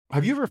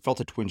Have you ever felt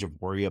a twinge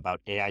of worry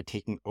about AI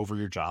taking over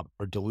your job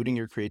or diluting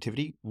your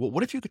creativity? Well,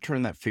 what if you could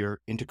turn that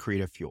fear into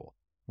creative fuel?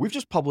 We've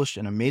just published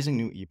an amazing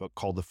new ebook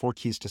called The 4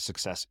 Keys to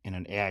Success in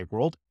an AI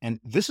World,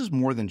 and this is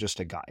more than just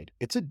a guide.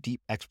 It's a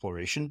deep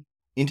exploration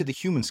into the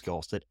human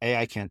skills that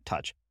AI can't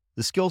touch,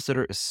 the skills that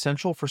are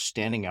essential for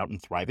standing out and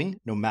thriving,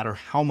 no matter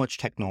how much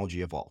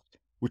technology evolves.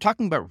 We're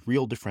talking about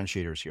real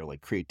differentiators here,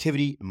 like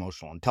creativity,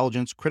 emotional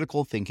intelligence,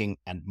 critical thinking,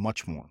 and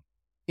much more.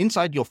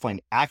 Inside, you'll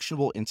find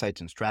actionable insights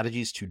and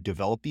strategies to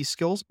develop these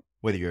skills,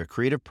 whether you're a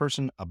creative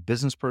person, a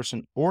business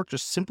person, or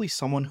just simply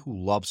someone who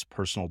loves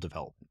personal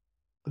development.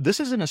 This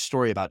isn't a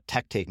story about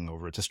tech taking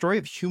over. It's a story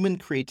of human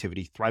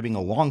creativity thriving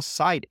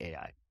alongside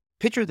AI.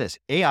 Picture this,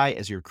 AI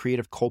as your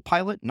creative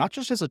co-pilot, not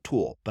just as a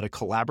tool, but a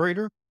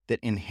collaborator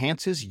that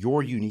enhances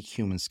your unique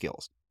human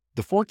skills.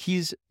 The 4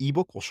 Keys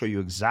ebook will show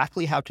you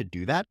exactly how to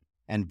do that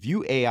and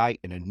view AI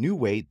in a new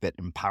way that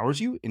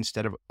empowers you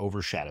instead of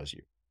overshadows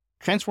you.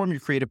 Transform your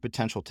creative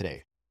potential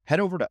today. Head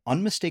over to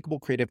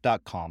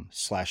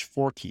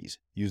unmistakablecreative.com/4keys.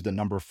 Use the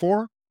number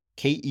 4,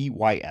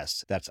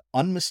 KEYS. That's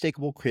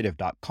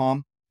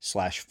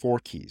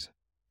unmistakablecreative.com/4keys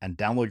and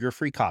download your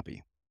free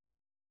copy.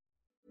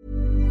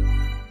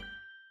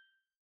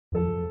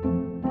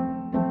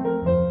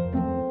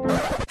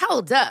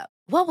 Hold up.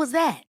 What was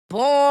that?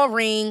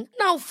 Boring.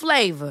 No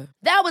flavor.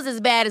 That was as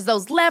bad as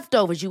those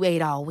leftovers you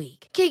ate all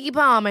week. Keke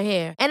Palmer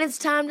here, and it's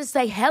time to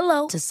say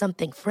hello to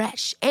something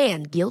fresh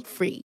and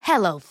guilt-free.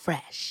 Hello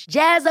Fresh.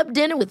 Jazz up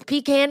dinner with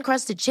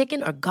pecan-crusted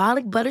chicken or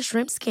garlic butter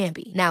shrimp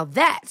scampi. Now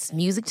that's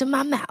music to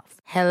my mouth.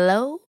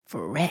 Hello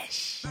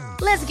Fresh.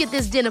 Let's get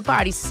this dinner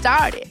party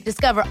started.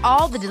 Discover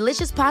all the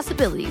delicious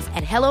possibilities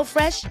at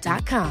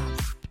hellofresh.com.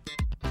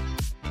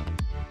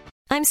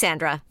 I'm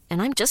Sandra,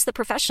 and I'm just the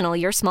professional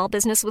your small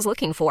business was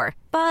looking for.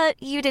 But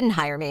you didn't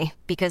hire me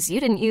because you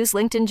didn't use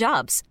LinkedIn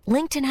Jobs.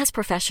 LinkedIn has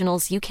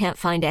professionals you can't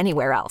find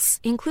anywhere else,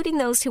 including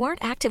those who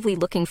aren't actively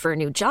looking for a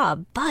new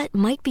job, but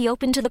might be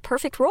open to the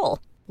perfect role,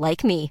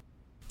 like me.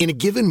 In a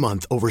given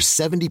month, over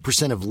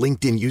 70% of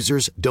LinkedIn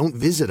users don't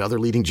visit other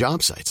leading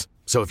job sites.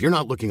 So if you're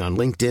not looking on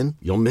LinkedIn,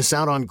 you'll miss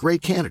out on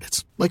great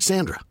candidates like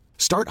Sandra.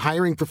 Start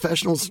hiring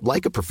professionals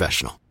like a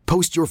professional.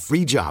 Post your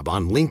free job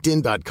on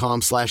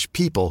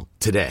linkedin.com/people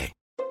today.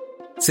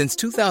 Since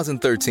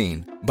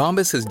 2013,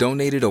 Bombas has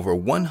donated over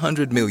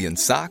 100 million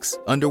socks,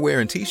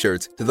 underwear, and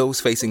T-shirts to those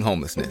facing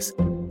homelessness.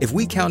 If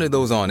we counted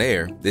those on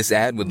air, this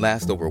ad would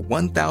last over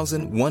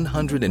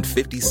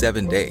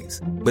 1,157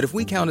 days. But if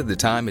we counted the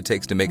time it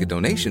takes to make a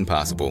donation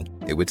possible,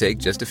 it would take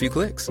just a few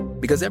clicks.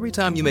 Because every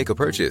time you make a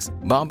purchase,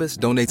 Bombas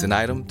donates an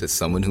item to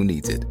someone who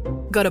needs it.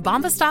 Go to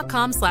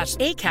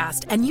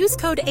bombas.com/ACAST and use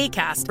code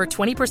ACAST for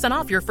 20%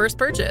 off your first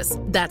purchase.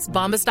 That's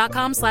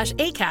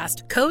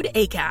bombas.com/ACAST, code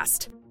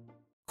ACAST.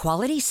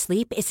 Quality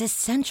sleep is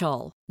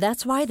essential.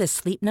 That's why the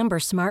Sleep Number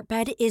Smart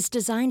Bed is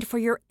designed for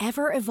your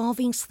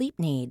ever-evolving sleep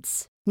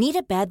needs. Need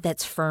a bed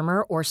that's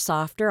firmer or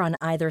softer on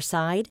either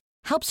side?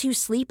 Helps you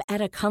sleep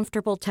at a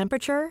comfortable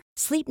temperature?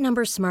 Sleep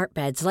Number Smart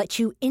Beds let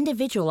you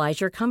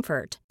individualize your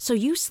comfort, so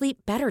you sleep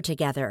better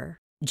together.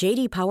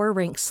 J.D. Power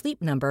ranks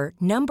Sleep Number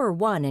number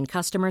 1 in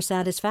customer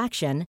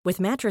satisfaction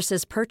with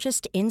mattresses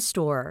purchased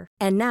in-store.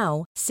 And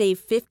now, save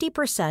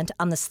 50%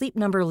 on the Sleep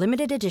Number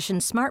Limited Edition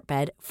Smart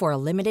Bed for a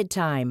limited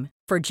time.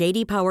 For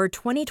J.D. Power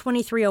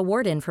 2023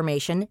 award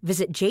information,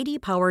 visit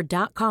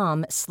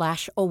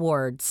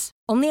jdpower.com/awards.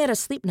 Only at a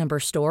Sleep Number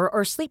store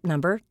or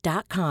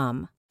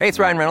sleepnumber.com. Hey, it's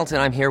Ryan Reynolds,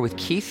 and I'm here with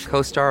Keith,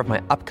 co-star of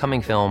my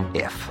upcoming film,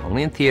 If,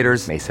 only in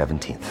theaters May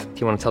 17th. Do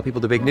you want to tell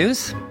people the big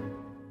news?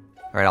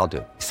 All right, I'll do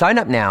it. Sign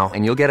up now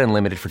and you'll get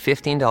unlimited for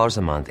 $15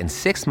 a month and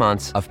 6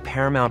 months of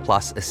Paramount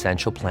Plus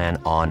Essential Plan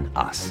on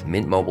us.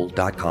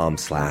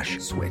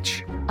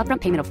 MintMobile.com/switch.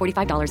 Upfront payment of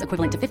 $45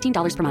 equivalent to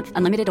 $15 per month.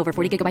 Unlimited over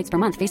 40 gigabytes per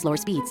month. Face lower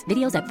speeds.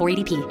 Videos at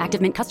 480p.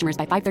 Active Mint customers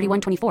by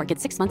 531.24 get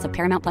 6 months of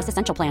Paramount Plus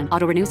Essential Plan.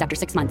 Auto renews after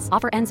 6 months.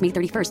 Offer ends May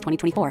 31st,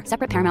 2024.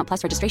 Separate Paramount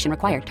Plus registration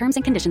required. Terms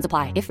and conditions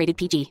apply if rated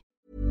PG.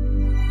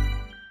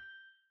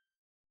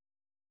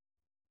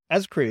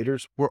 As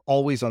creators, we're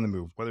always on the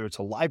move. Whether it's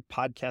a live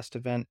podcast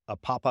event, a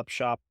pop-up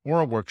shop, or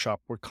a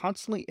workshop, we're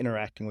constantly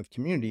interacting with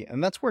community,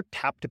 and that's where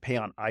Tap to Pay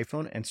on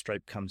iPhone and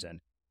Stripe comes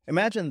in.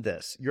 Imagine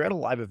this. You're at a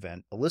live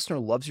event, a listener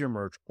loves your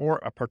merch, or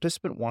a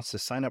participant wants to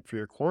sign up for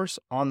your course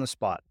on the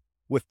spot.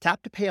 With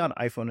Tap to Pay on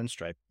iPhone and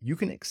Stripe, you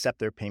can accept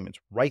their payments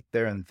right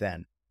there and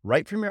then,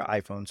 right from your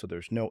iPhone, so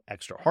there's no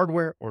extra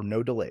hardware or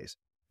no delays.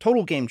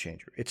 Total game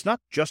changer. It's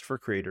not just for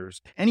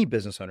creators. Any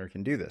business owner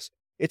can do this.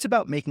 It's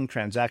about making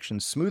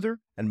transactions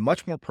smoother and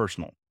much more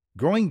personal,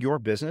 growing your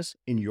business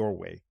in your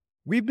way.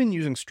 We've been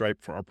using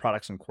Stripe for our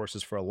products and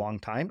courses for a long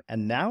time,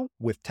 and now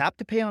with Tap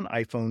to Pay on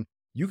iPhone,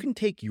 you can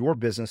take your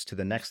business to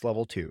the next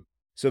level too.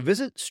 So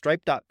visit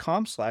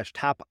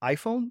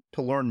stripe.com/tapiphone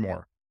to learn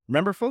more.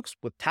 Remember, folks,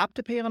 with Tap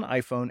to Pay on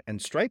iPhone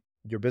and Stripe,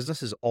 your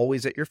business is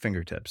always at your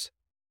fingertips.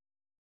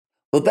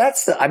 Well,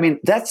 that's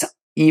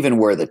even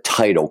where the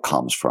title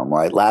comes from,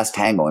 right? Last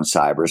Tango in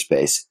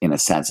cyberspace, in a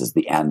sense, is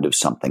the end of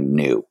something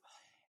new.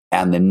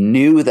 And the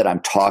new that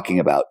I'm talking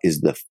about is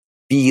the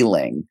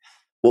feeling.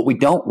 What we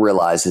don't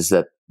realize is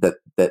that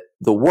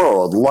the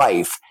world,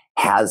 life,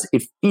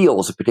 it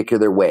feels a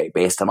particular way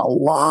based on a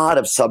lot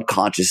of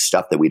subconscious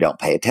stuff that we don't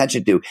pay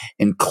attention to,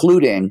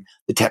 including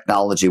the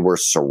technology we're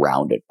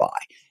surrounded by.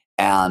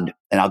 And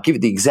I'll give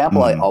you the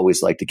example I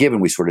always like to give,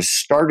 and we sort of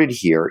started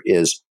here,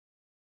 is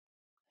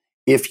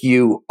if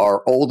you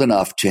are old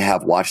enough to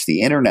have watched the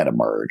internet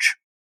emerge,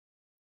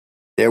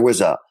 there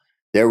was a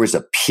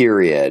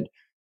period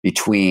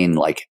between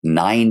like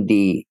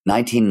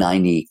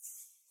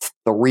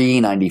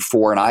 1993,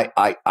 94, and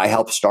I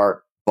helped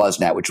start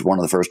BuzzNet, which was one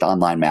of the first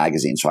online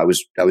magazines. So I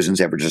was in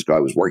San Francisco. I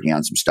was working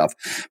on some stuff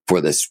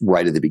for this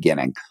right at the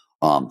beginning.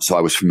 So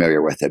I was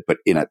familiar with it. But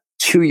in a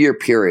 2-year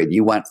period,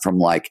 you went from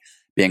like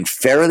being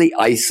fairly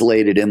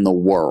isolated in the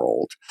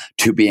world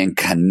to being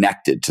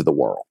connected to the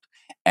world.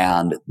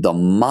 And the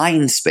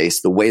mind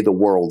space, the way the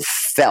world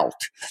felt,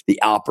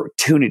 the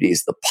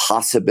opportunities, the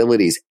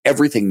possibilities,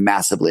 everything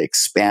massively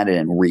expanded,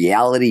 and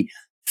reality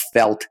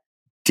felt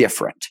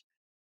different.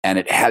 And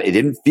it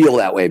didn't feel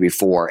that way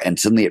before, and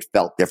suddenly it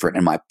felt different.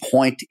 And my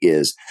point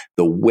is,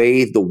 the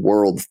way the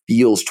world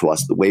feels to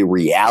us, the way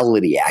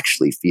reality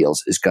actually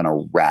feels, is going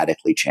to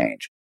radically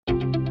change.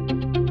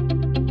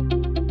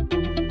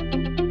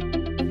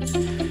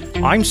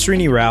 I'm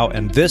Srini Rao,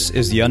 and this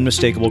is the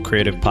Unmistakable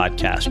Creative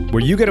Podcast,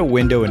 where you get a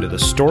window into the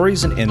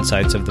stories and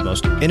insights of the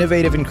most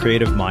innovative and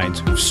creative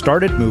minds who've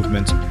started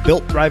movements,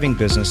 built thriving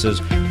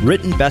businesses,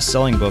 written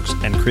best-selling books,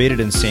 and created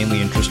insanely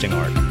interesting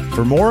art.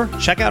 For more,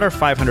 check out our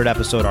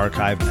 500-episode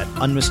archive at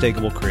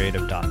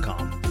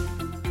unmistakablecreative.com.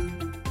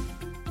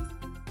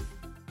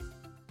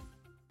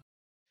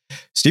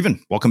 Steven,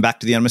 welcome back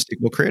to the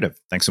Unmistakable Creative.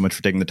 Thanks so much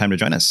for taking the time to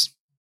join us.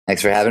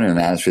 Thanks for having me,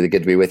 man. It's really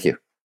good to be with you.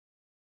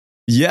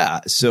 Yeah.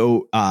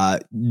 So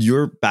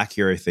you're back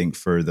here, I think,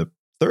 for the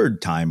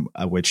third time,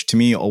 which to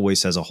me always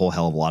says a whole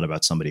hell of a lot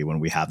about somebody when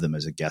we have them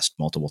as a guest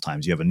multiple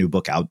times. You have a new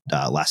book out,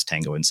 Last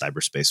Tango in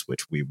Cyberspace,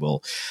 which we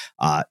will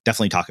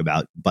definitely talk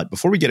about. But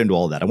before we get into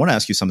all of that, I want to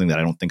ask you something that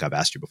I don't think I've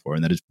asked you before.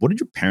 And that is, what did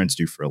your parents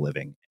do for a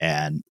living?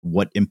 And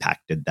what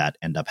impact did that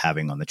end up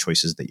having on the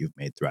choices that you've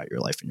made throughout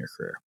your life and your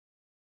career?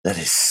 That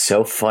is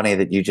so funny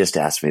that you just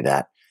asked me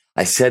that.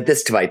 I said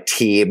this to my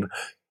team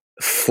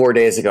 4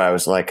 days ago. I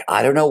was like,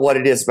 I don't know what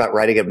it is about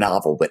writing a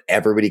novel, but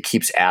everybody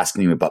keeps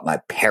asking me about my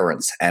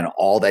parents and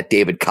all that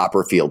David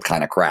Copperfield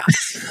kind of crap.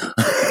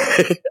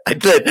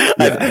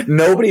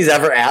 Nobody's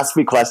ever asked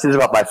me questions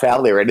about my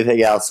family or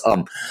anything else.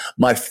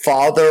 My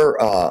father,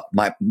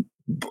 my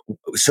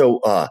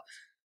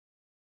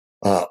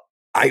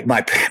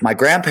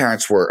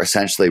grandparents were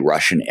essentially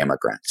Russian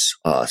immigrants.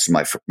 So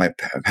my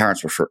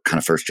parents were kind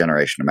of first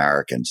generation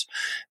Americans,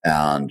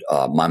 and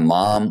my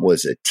mom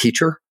was a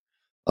teacher.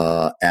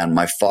 And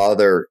my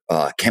father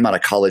came out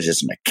of college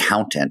as an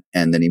accountant,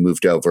 and then he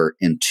moved over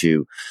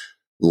into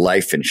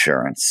life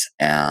insurance.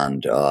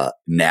 And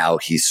now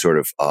he's sort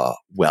of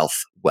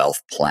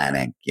wealth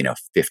planning,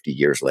 50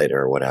 years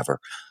later or whatever.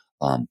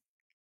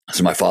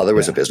 So my father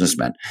was a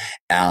businessman,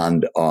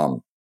 and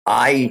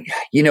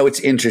it's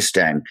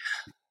interesting.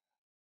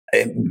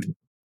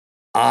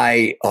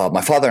 My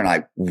father and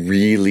I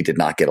really did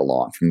not get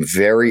along from a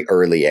very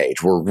early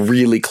age. We're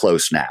really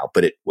close now,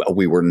 but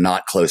we were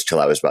not close till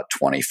I was about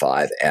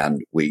 25, and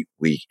we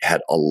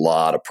had a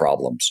lot of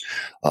problems.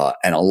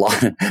 And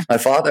my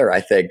father,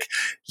 I think,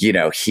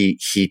 he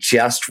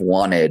just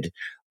wanted,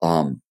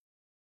 he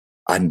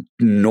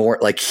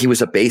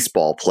was a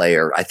baseball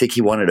player. I think he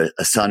wanted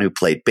a son who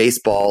played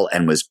baseball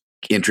and was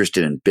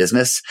interested in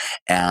business,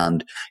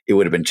 and it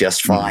would have been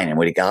just fine. And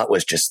what he got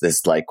was just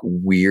this like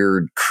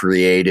weird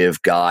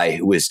creative guy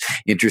who was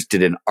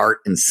interested in art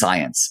and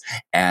science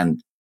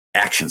and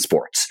action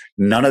sports.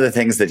 None of the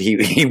things that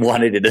he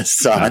wanted in a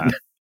son.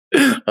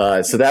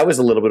 So that was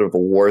a little bit of a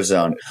war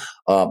zone.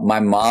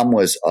 My mom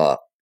was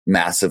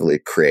massively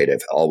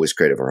creative, always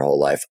creative her whole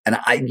life. And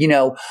I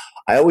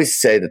always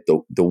say that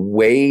the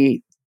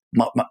way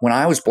when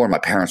I was born, my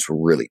parents were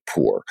really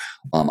poor.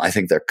 I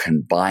think their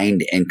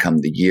combined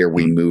income the year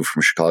we moved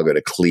from Chicago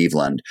to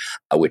Cleveland,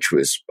 which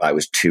was I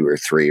was 2 or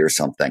 3 or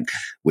something,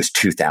 was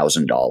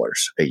 $2,000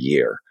 a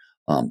year.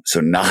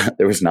 So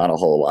there was not a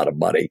whole lot of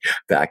money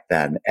back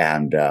then.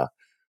 And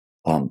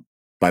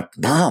my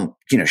mom,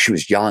 she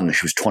was young.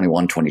 She was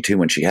 21, 22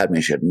 when she had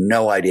me. She had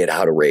no idea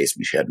how to raise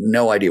me. She had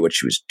no idea what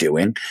she was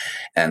doing.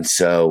 And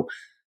so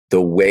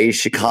the way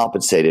she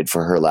compensated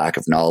for her lack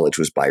of knowledge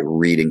was by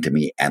reading to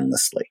me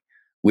endlessly.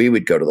 We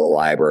would go to the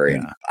library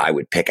and I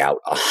would pick out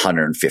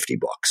 150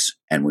 books,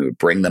 and we would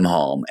bring them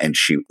home. And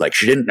she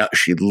didn't know,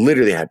 she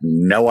literally had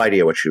no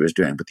idea what she was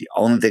doing, but the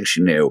only thing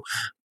she knew,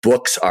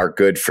 books are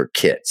good for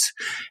kids.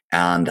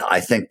 And I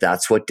think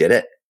that's what did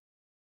it.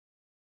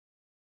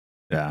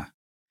 Yeah.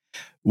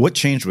 What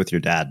changed with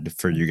your dad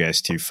for you guys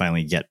to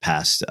finally get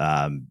past,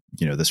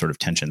 the sort of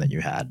tension that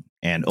you had?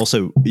 And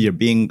also,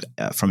 being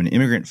from an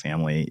immigrant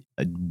family,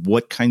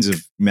 what kinds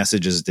of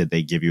messages did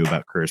they give you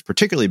about careers?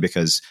 Particularly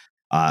because,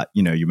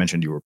 you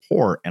mentioned you were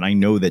poor. And I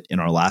know that in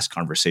our last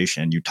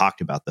conversation, you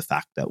talked about the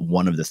fact that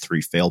one of the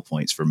 3 fail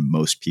points for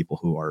most people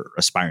who are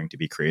aspiring to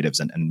be creatives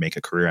and make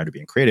a career out of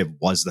being creative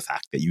was the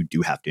fact that you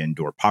do have to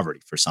endure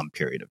poverty for some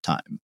period of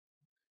time.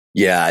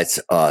 Yeah, it's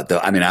I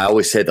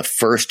always say the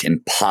first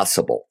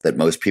impossible that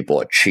most people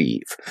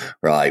achieve,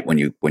 right? When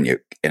you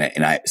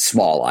in a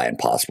small I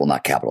impossible,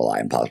 not capital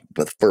I impossible,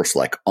 but the first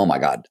like, oh my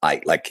God,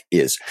 I like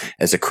is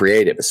as a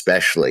creative,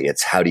 especially,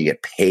 it's how do you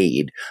get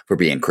paid for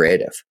being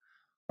creative,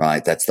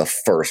 right? That's the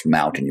first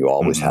mountain you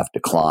always have to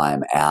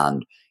climb,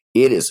 and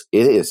it is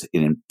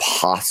an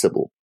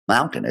impossible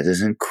mountain. It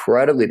is an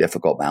incredibly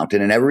difficult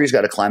mountain, and everybody's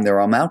got to climb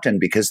their own mountain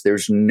because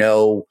there's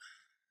no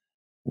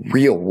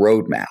real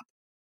roadmap.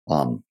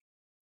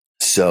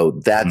 So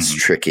that's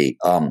tricky.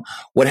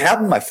 What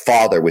happened with my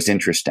father was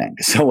interesting.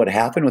 So what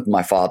happened with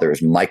my father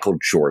is Michael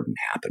Jordan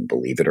happened,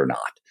 believe it or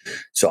not.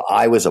 So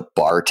I was a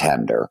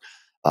bartender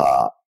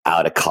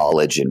out of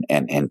college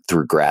and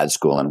through grad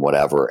school and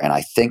whatever. And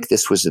I think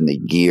this was in the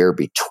year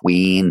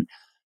between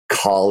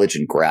college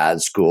and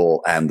grad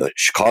school, and the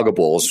Chicago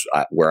Bulls,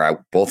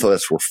 both of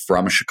us were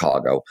from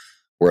Chicago,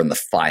 were in the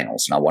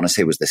finals. And I want to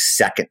say it was the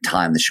second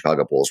time the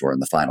Chicago Bulls were in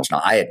the finals.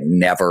 Now, I had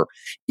never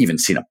even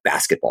seen a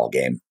basketball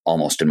game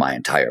almost in my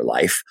entire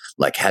life,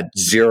 like had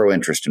zero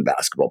interest in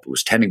basketball, but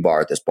was tending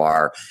bar at this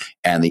bar.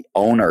 And the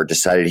owner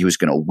decided he was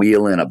going to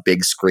wheel in a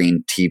big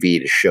screen TV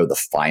to show the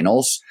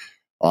finals.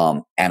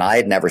 And I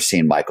had never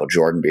seen Michael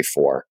Jordan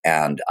before,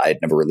 and I had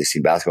never really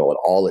seen basketball. And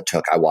all it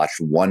took, I watched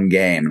one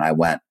game and I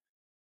went,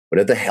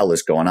 what the hell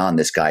is going on?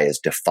 This guy is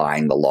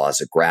defying the laws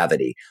of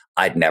gravity.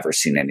 I'd never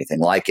seen anything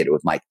like it.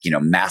 With my,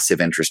 massive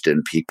interest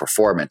in peak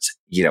performance,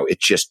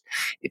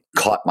 it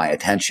caught my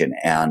attention.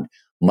 And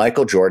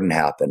Michael Jordan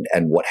happened.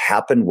 And what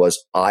happened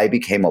was I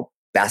became a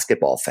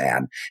basketball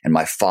fan, and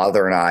my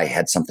father and I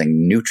had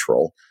something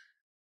neutral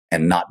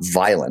and not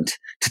violent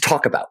to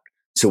talk about.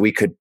 So we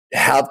could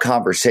have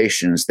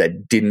conversations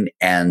that didn't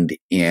end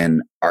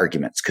in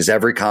arguments, because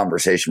every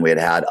conversation we had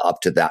had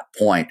up to that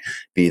point,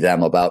 be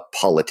them about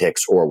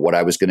politics or what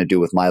I was going to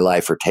do with my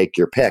life or take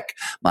your pick,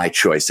 my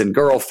choice and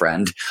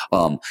girlfriend,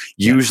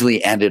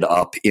 usually ended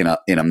up in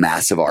a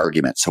massive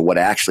argument. So what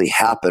actually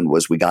happened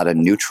was we got a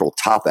neutral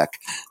topic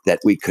that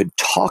we could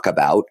talk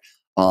about.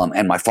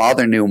 And my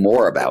father knew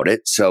more about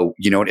it. So,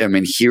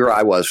 here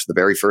I was for the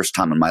very first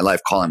time in my life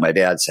calling my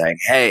dad saying,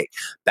 hey,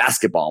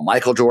 basketball,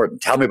 Michael Jordan,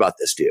 tell me about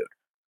this dude.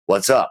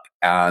 What's up?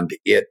 And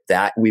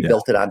we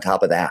built it on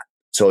top of that.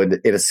 So in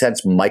a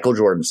sense, Michael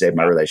Jordan saved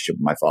my relationship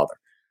with my father.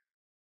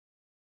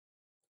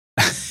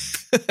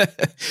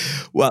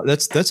 Well,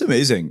 that's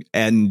amazing.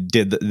 And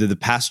did the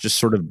past just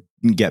sort of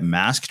get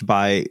masked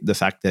by the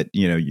fact that,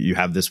 you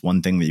have this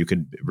one thing that you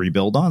could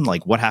rebuild on?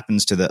 Like, what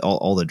happens to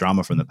all the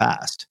drama from the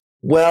past?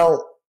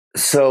 Well,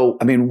 so,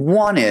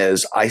 one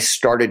is I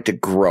started to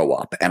grow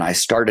up and I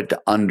started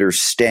to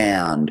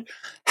understand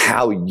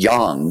how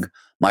young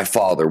my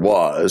father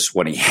was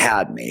when he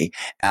had me,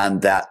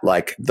 and that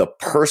like the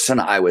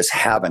person I was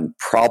having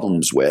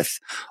problems with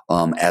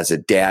as a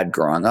dad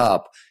growing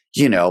up,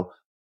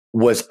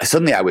 was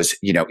suddenly I was,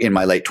 in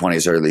my late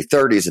 20s, early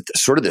 30s, at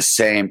sort of the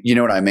same,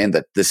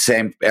 that the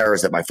same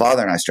eras that my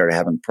father and I started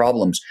having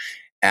problems.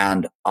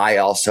 And I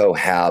also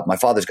my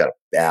father's got a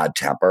bad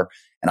temper,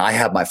 and I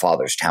have my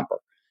father's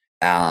temper.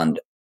 And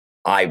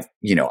I've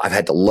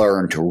had to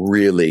learn to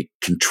really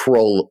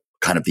control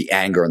kind of the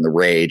anger and the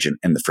rage and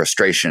the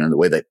frustration and the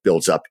way that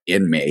builds up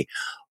in me.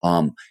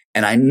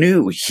 And I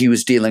knew he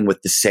was dealing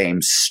with the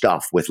same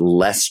stuff with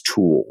less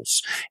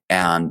tools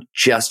and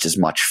just as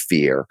much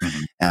fear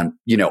and,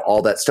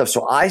 all that stuff.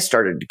 So I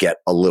started to get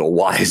a little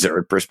wiser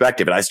in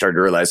perspective, and I started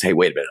to realize, hey,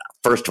 wait a minute.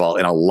 First of all,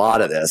 in a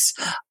lot of this,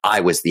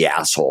 I was the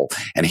asshole.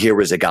 And here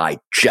was a guy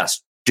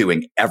just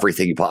doing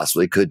everything he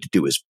possibly could to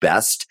do his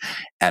best.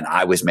 And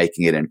I was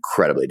making it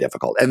incredibly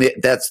difficult. And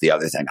that's the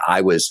other thing.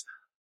 I was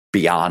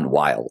beyond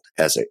wild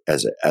as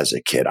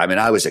a kid.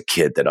 I was a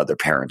kid that other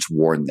parents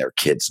warned their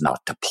kids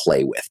not to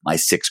play with. My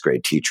 6th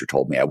grade teacher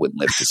told me I wouldn't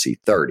live to see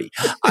 30.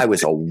 I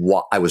was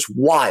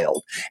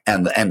wild.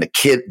 And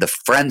the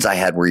friends I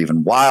had were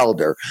even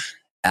wilder.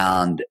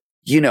 And,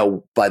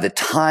 by the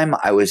time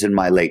I was in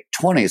my late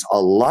 20s, a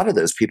lot of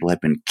those people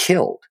had been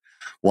killed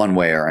one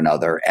way or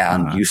another.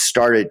 And you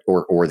started,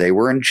 or they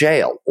were in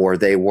jail, or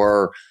they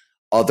were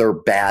other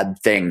bad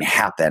thing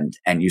happened.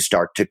 And you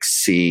start to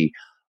see,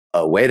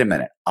 oh, wait a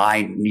minute.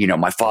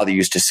 My father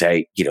used to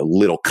say,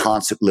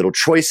 little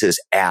choices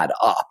add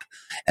up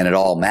and it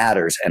all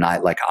matters. And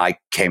I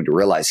came to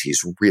realize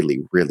he's really,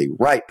 really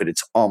right, but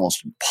it's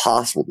almost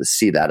impossible to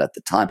see that at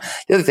the time.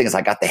 The other thing is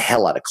I got the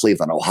hell out of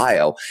Cleveland,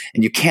 Ohio,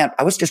 and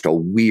I was just a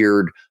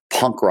weird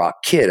punk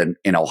rock kid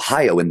in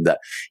Ohio in the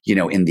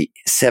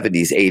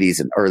 70s, 80s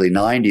and early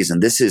 90s.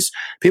 And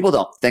people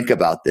don't think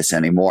about this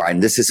anymore.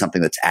 And this is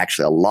something that's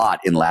actually a lot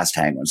in Last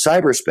Tango in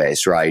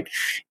Cyberspace, right?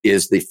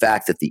 Is the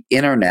fact that the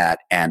internet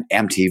and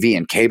MTV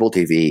and cable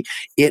TV,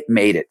 it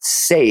made it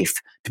safe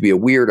to be a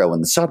weirdo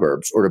in the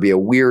suburbs, or to be a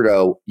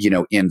weirdo,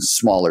 in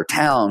smaller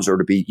towns, or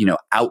to be,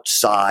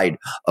 outside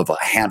of a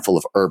handful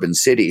of urban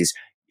cities.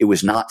 It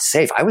was not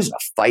safe. I was in a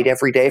fight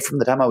every day from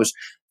the time I was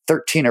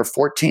 13 or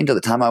 14 to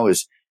the time I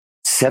was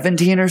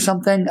 17 or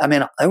something.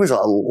 There was a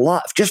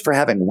lot just for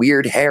having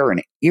weird hair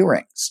and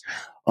earrings.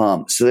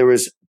 So there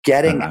was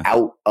getting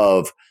out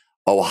of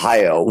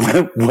Ohio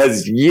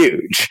was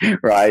huge,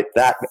 right?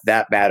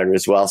 That mattered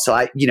as well. So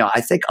I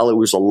think it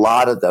was a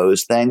lot of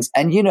those things.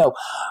 And,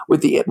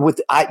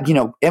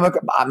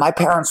 my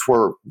parents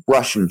were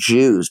Russian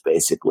Jews,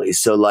 basically.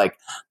 So like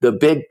the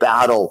big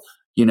battle,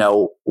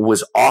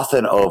 was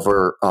often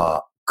over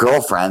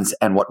girlfriends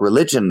and what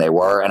religion they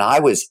were. And I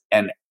was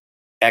an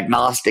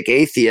agnostic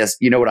atheist,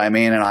 you know what I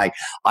mean? And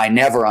I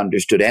never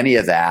understood any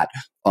of that.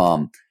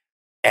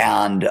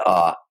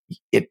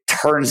 It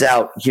turns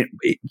out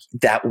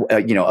that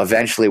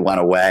eventually went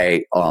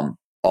away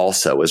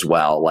also as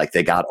well. Like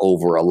they got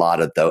over a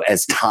lot of those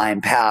as time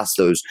passed.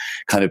 Those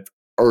kind of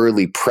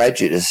early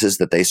prejudices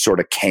that they sort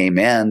of came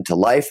into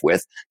life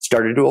with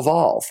started to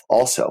evolve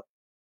also.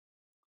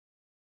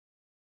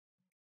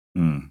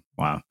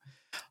 Wow.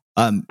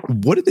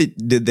 What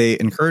did they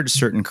encourage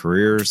certain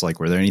careers? Like,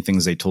 were there any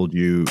things they told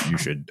you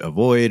should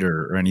avoid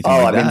or anything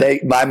like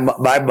that?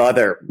 My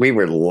mother, we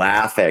were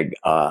laughing.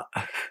 Both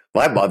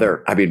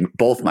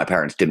my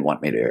parents didn't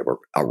want me to be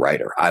a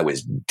writer. I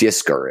was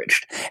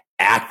discouraged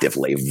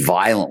actively,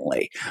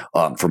 violently,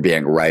 from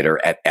being a writer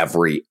at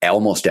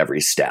almost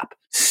every step.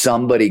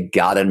 Somebody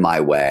got in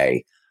my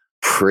way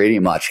pretty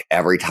much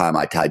every time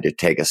I tried to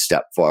take a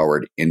step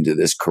forward into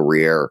this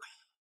career,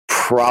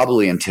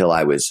 probably until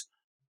I was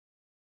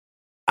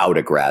out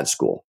of grad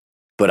school,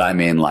 but I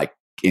mean, like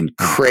in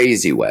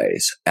crazy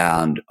ways.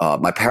 And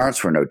my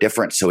parents were no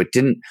different. So it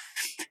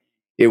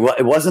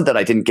wasn't that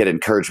I didn't get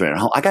encouragement at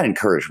home. I got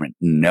encouragement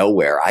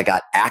nowhere. I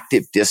got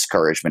active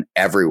discouragement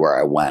everywhere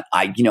I went.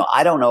 I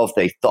don't know if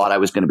they thought I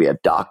was going to be a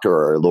doctor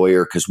or a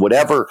lawyer, because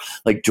whatever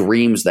like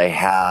dreams they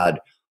had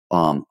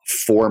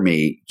for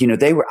me,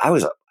 I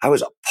was a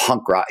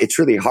punk rock. It's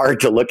really hard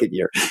to look at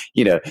your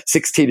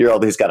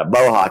 16-year-old who's got a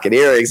mohawk and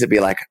earrings and be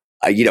like,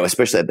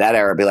 especially at that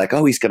era, be like,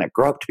 oh, he's going to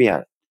grow up to be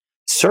a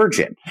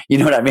surgeon. You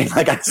know what I mean?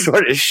 Like I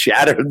sort of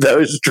shattered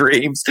those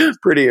dreams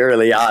pretty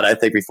early on, I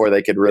think, before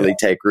they could really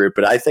take root.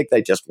 But I think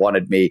they just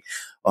wanted me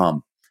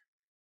to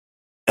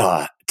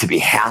be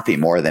happy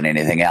more than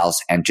anything else.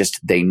 And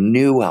just they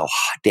knew how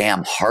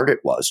damn hard it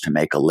was to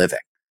make a living.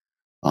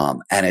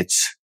 And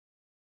it's,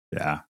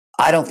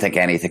 I don't think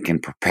anything can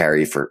prepare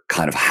you for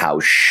kind of how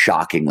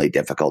shockingly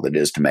difficult it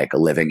is to make a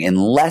living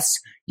unless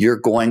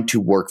you're going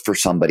to work for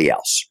somebody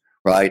else.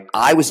 Right.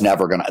 That was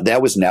never going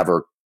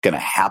to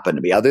happen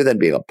to me other than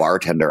being a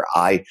bartender.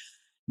 I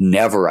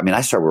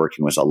started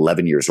working when I was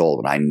 11 years old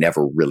and I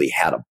never really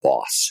had a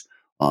boss.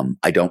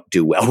 I don't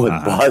do well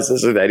with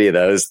bosses or any of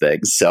those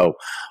things. So,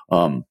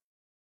 that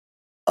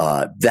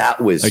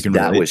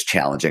was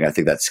challenging. I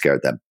think that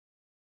scared them.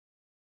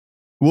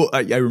 Well,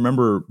 I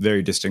remember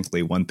very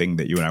distinctly one thing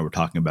that you and I were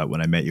talking about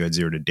when I met you at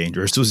Zero to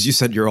Dangerous was you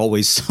said you're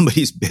always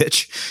somebody's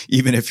bitch,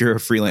 even if you're a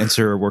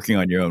freelancer or working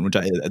on your own,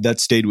 that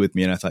stayed with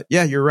me. And I thought,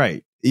 yeah, you're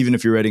right. Even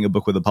if you're writing a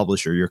book with a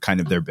publisher, you're kind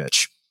of their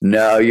bitch.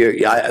 No,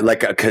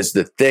 because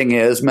the thing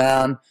is,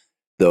 man,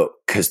 the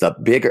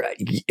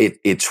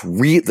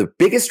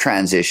biggest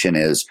transition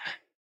is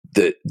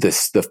the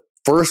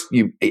first,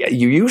 you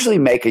usually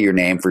make your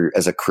name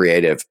as a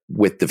creative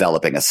with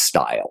developing a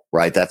style,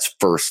 right? That's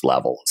first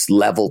level.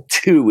 Level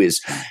 2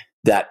 is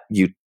that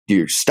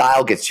your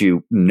style gets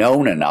you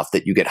known enough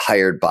that you get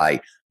hired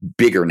by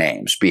bigger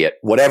names, be it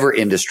whatever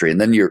industry, and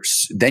then you're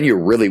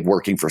really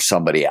working for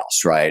somebody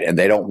else, right? And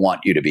they don't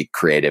want you to be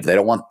creative. They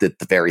don't want the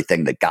very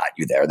thing that got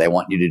you there. They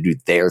want you to do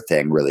their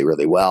thing really,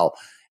 really well.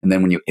 And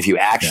then if you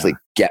actually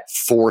get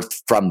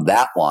forth from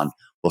that one,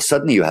 well,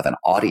 suddenly you have an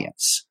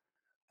audience.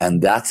 And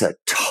that's a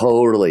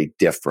totally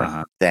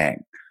different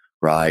thing,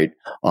 right?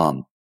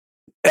 My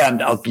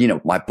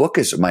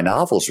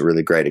novel's a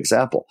really great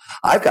example.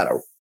 I've got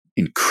an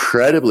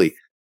incredibly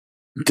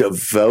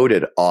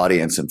devoted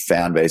audience and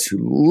fan base who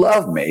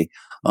love me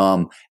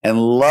and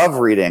love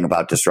reading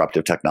about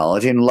disruptive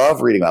technology and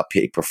love reading about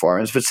peak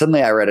performance. But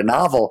suddenly I read a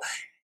novel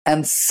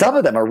and some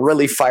of them are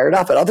really fired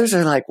up and others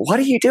are like, what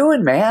are you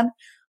doing, man?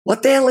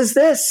 What the hell is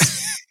this?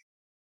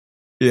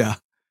 Yeah.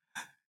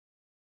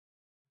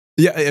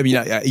 Yeah, I mean,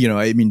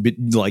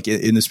 like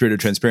in the spirit of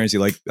transparency,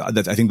 like I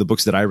think the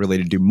books that I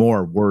related to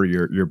more were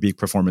your peak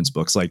performance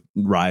books, like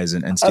Rise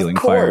and Stealing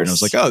Fire, and I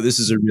was like, oh, this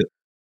is a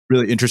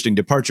really interesting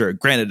departure.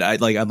 Granted,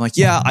 I'm like,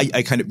 yeah,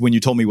 I kind of, when you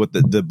told me what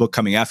the book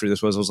coming after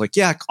this was, I was like,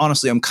 yeah,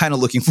 honestly, I'm kind of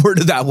looking forward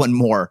to that one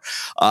more,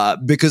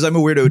 because I'm a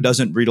weirdo who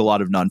doesn't read a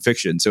lot of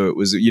nonfiction. So it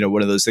was,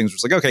 one of those things where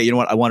it's like, okay, you know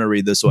what, I want to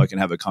read this so I can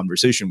have a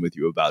conversation with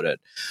you about it.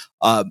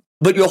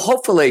 But you'll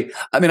hopefully,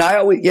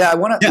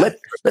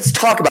 let's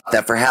talk about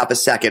that for half a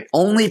second,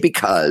 only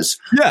because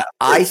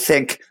I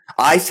think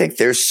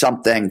there's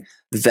something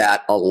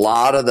that a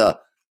lot of the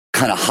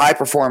kind of high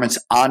performance,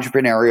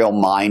 entrepreneurial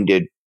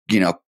minded,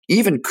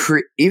 even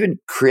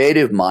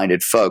creative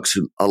minded folks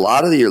who a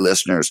lot of your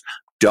listeners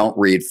don't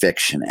read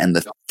fiction. And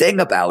the thing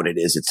about it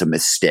is it's a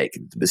mistake.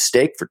 It's a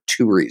mistake for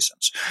two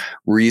reasons.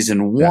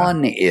 Reason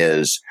one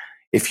is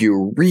if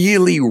you're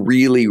really,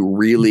 really,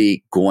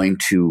 really going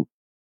to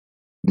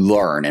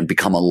learn and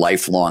become a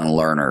lifelong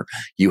learner,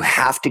 you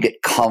have to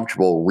get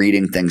comfortable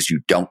reading things you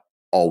don't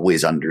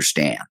always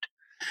understand.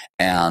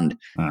 And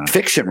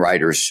fiction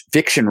readers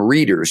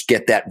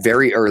get that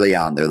very early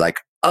on. They're like,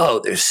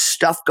 oh, there's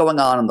stuff going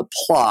on in the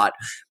plot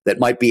that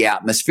might be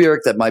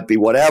atmospheric, that might be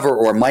whatever,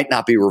 or might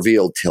not be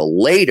revealed till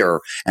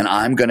later, and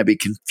I'm going to be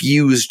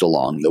confused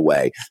along the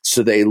way.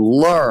 So they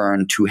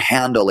learn to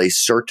handle a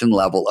certain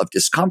level of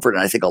discomfort.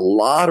 And I think a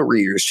lot of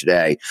readers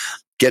today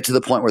get to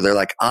the point where they're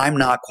like, I'm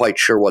not quite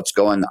sure what's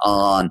going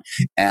on,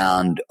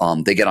 and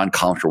they get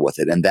uncomfortable with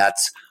it. And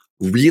that's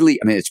really,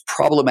 I mean, it's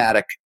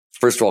problematic.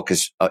 First of all,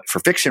 because for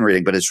fiction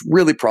reading, but it's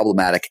really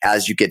problematic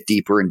as you get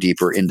deeper and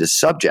deeper into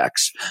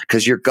subjects,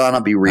 because you're going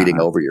to be reading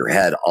over your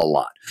head a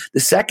lot. The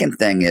second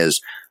thing is,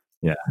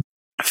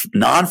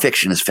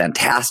 nonfiction is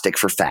fantastic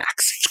for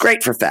facts. It's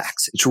great for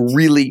facts. It's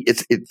really,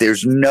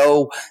 there's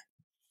no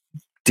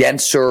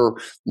denser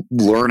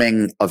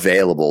learning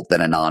available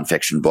than a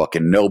nonfiction book,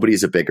 and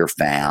nobody's a bigger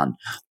fan.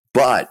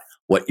 But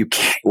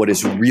what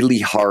is really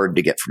hard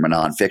to get from a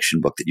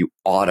nonfiction book that you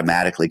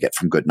automatically get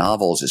from good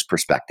novels is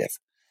perspective.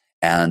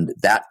 And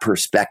that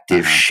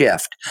perspective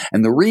shift.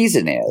 And the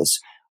reason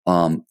is,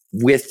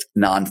 with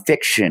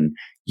nonfiction,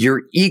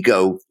 your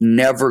ego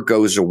never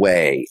goes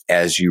away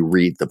as you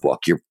read the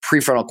book. Your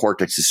prefrontal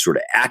cortex is sort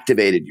of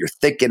activated. You're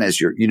thinking as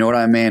you know what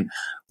I mean?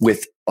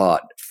 With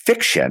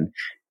fiction,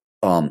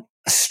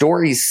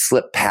 stories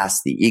slip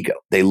past the ego.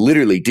 They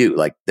literally do.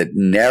 Like, the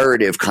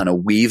narrative kind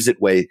of weaves its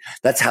way.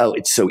 That's how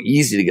it's so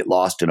easy to get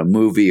lost in a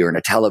movie or in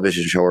a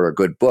television show or a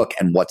good book.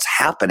 And what's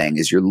happening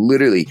is you're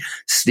literally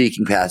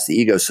sneaking past the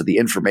ego. So the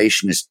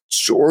information is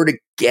sort of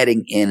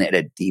getting in at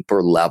a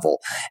deeper level,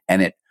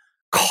 and it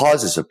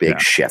causes a big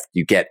shift.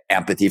 You get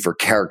empathy for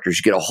characters.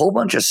 You get a whole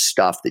bunch of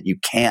stuff that you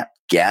can't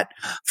get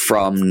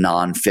from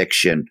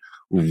nonfiction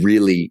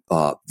really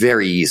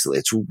very easily.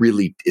 It's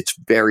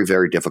very,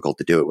 very difficult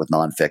to do it with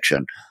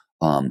nonfiction.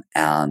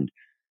 And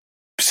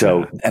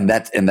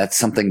that's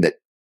something that,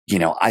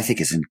 I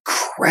think is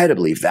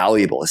incredibly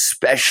valuable,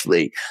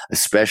 especially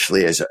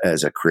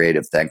as a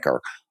creative thinker.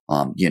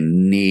 You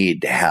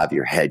need to have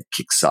your head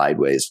kicked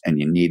sideways, and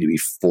you need to be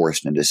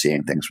forced into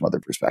seeing things from other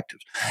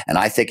perspectives. And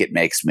I think it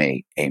makes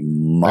me a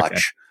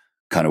much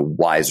kind of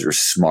wiser,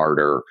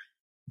 smarter,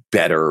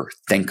 better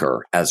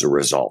thinker as a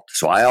result.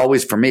 So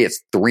for me,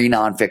 it's 3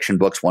 nonfiction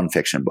books, 1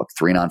 fiction book,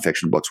 3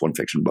 nonfiction books, 1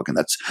 fiction book. And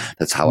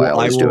that's how I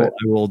always do it.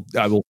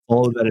 I will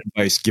follow that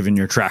advice given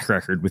your track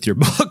record with your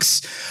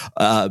books.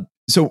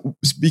 So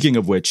speaking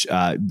of which,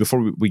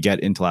 before we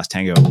get into Last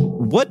Tango,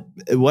 what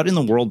in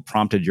the world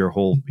prompted your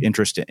whole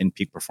interest in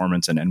peak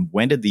performance, and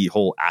when did the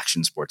whole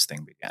action sports thing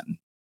begin?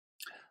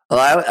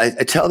 Well,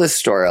 I tell this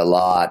story a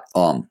lot.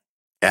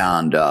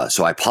 And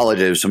so I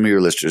apologize if some of your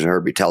listeners have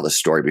heard me tell this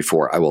story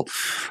before. I will.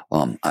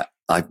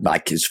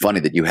 It's funny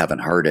that you haven't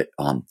heard it,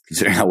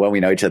 considering how well we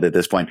know each other at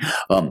this point.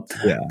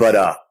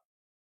 But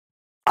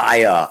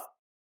I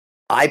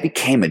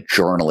became a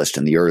journalist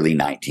in the early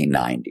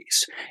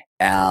 1990s,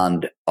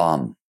 and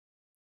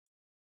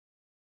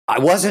I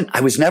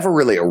was never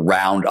really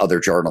around other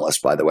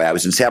journalists, by the way. I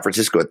was in San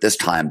Francisco at this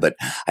time, but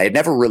I had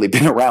never really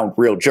been around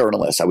real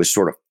journalists. I was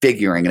sort of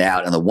figuring it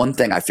out. And the one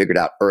thing I figured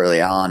out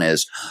early on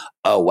is,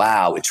 oh,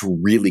 wow, it's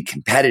really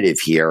competitive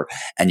here,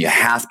 and you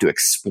have to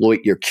exploit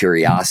your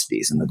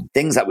curiosities. And the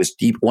things I was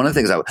one of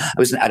the things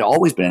I'd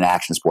always been an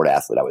action sport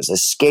athlete. I was a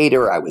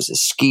skater. I was a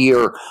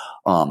skier.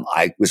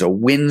 I was a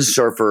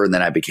windsurfer, and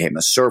then I became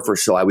a surfer.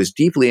 So I was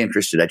deeply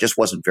interested. I just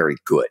wasn't very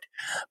good.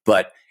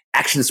 But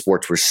action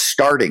sports were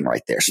starting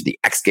right there. So the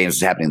X Games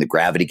was happening, the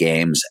Gravity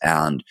Games.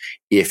 And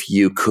if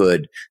you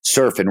could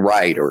surf and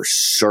ride, or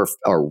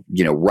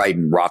ride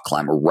and rock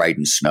climb, or ride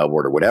and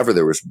snowboard, or whatever,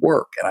 there was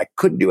work. And I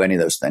couldn't do any of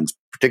those things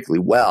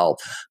particularly well,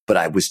 but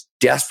I was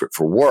desperate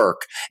for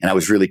work, and I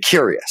was really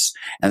curious.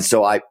 And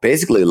so I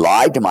basically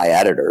lied to my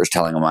editors,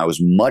 telling them I was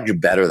much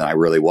better than I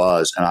really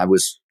was. And I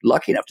was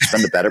lucky enough to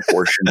spend the better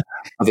portion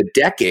of a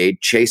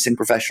decade chasing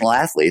professional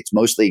athletes,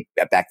 mostly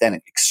back then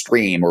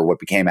extreme, or what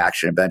became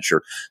action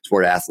adventure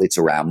sport athletes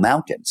around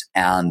mountains.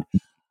 And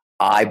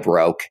I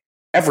broke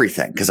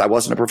everything because I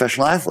wasn't a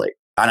professional athlete.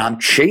 And I'm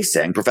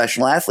chasing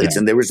professional athletes.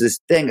 And there was this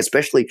thing,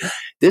 especially,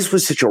 this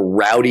was such a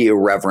rowdy,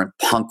 irreverent,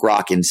 punk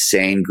rock,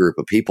 insane group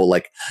of people.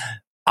 Like,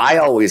 I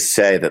always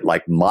say that,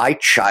 like, my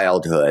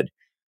childhood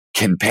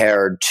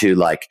compared to,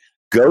 like,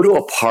 go to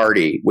a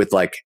party with,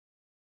 like,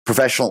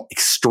 professional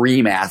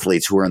extreme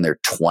athletes who are in their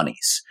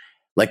 20s.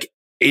 Like,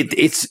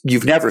 it's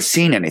you've never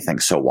seen anything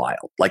so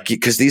wild. Like,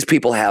 because these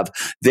people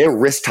their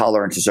risk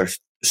tolerances are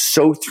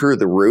so through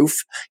the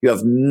roof. You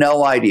have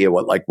no idea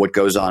what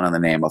goes on in the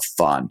name of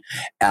fun.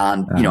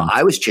 And,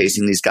 I was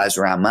chasing these guys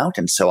around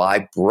mountains. So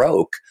I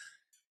broke,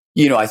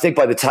 I think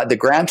by the time the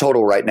grand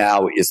total right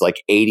now is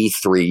like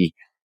 83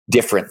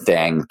 different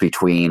things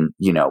between,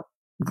 83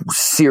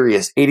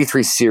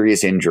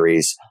 serious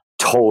injuries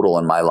total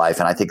in my life.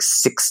 And I think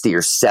 60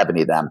 or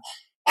 70 of them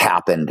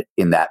happened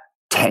in that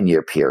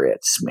 10-year period,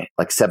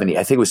 like 70,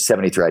 I think it was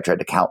 73. I tried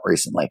to count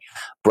recently,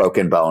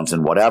 broken bones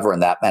and whatever.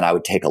 And that meant I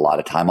would take a lot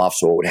of time off.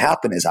 So what would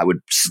happen is I would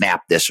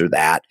snap this or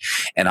that,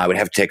 and I would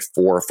have to take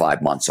 4 or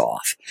 5 months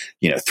off,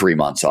 3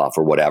 months off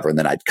or whatever. And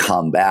then I'd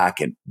come back,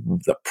 and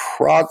the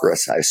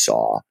progress I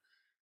saw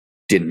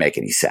didn't make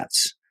any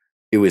sense.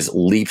 It was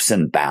leaps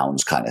and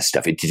bounds kind of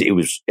stuff. It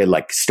was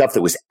like stuff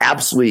that was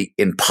absolutely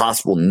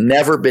impossible,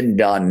 never been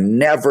done,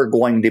 never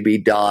going to be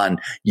done.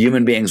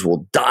 Human beings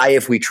will die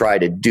if we try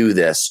to do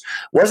this.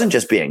 It wasn't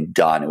just being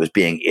done, it was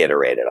being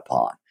iterated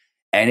upon.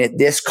 And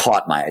this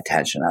caught my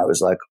attention. I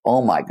was like,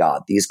 oh my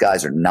God, these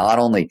guys are not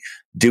only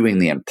doing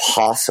the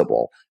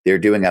impossible, they're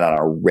doing it on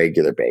a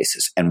regular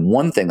basis. And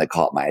one thing that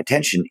caught my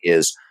attention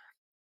is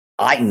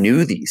I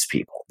knew these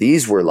people.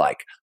 These were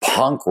like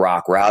punk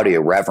rock, rowdy,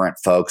 irreverent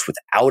folks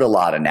without a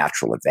lot of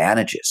natural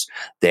advantages.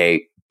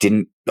 A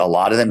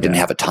lot of them didn't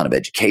have a ton of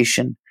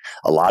education.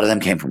 A lot of them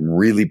came from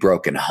really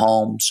broken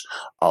homes.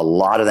 A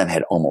lot of them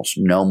had almost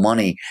no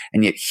money.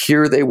 And yet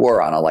here they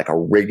were on a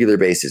regular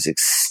basis,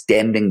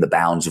 extending the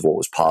bounds of what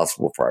was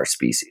possible for our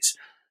species.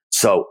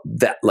 So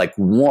that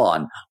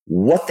one,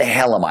 what the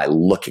hell am I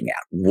looking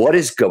at? What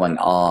is going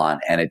on?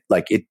 And it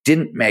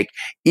didn't make,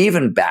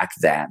 even back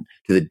then,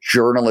 to the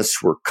journalists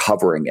who were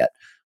covering it,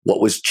 what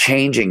was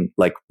changing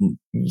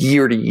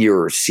year to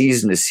year,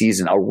 season to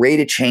season, a rate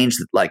of change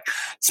that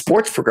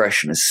sports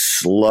progression is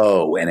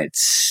slow and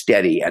it's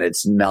steady and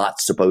it's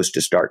not supposed to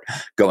start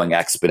going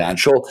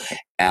exponential.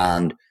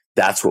 And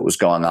that's what was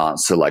going on.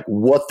 So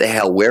what the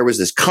hell, where was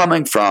this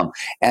coming from?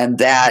 And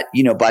that,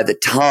 by the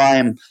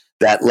time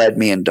that led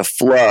me into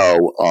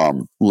flow, I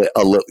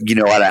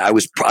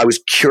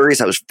was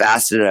curious. I was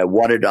fascinated. I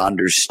wanted to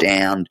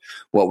understand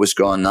what was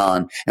going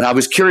on. And I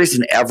was curious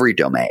in every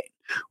domain.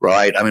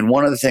 Right. I mean,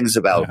 one of the things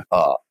about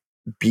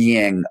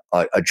being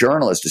a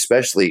journalist,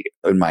 especially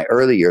in my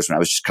early years when I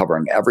was just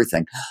covering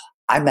everything,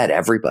 I met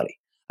everybody.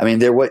 I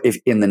mean,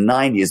 in the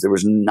 90s, there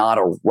was not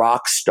a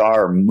rock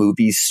star,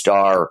 movie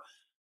star,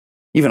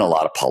 even a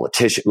lot of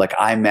politicians.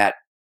 I met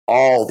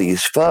all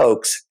these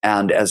folks.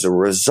 And as a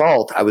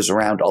result, I was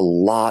around a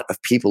lot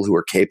of people who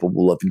were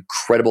capable of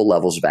incredible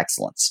levels of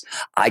excellence.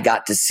 I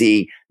got to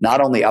see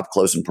not only up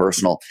close and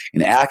personal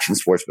in action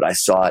sports, but I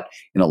saw it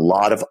in a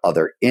lot of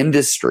other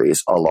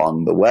industries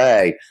along the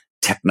way,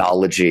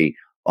 technology,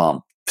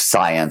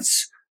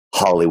 science,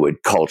 Hollywood,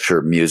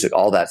 culture, music,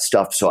 all that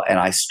stuff. So, and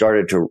I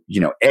started to,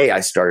 I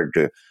started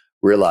to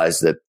realize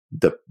that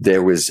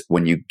there was,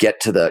 when you get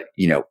to the,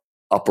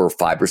 upper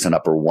 5%,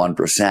 upper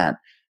 1%,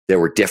 there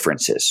were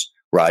differences,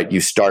 right? You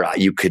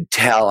could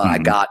tell. And I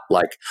got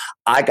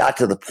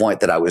to the point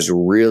that I was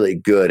really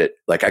good at,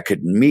 I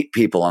could meet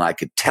people and I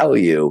could tell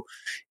you,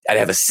 I'd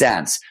have a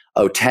sense,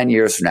 10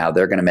 years from now,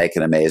 they're going to make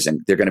an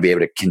amazing, they're going to be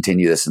able to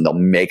continue this and they'll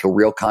make a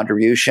real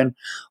contribution.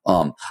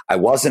 I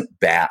wasn't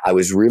bad. I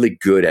was really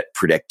good at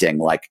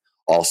predicting,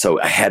 also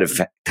ahead of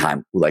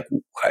time,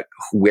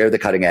 where the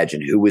cutting edge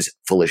and who was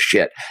full of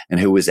shit and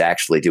who was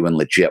actually doing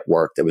legit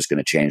work that was going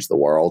to change the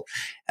world.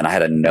 And I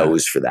had a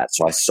nose for that.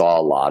 So I saw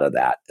a lot of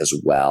that as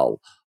well.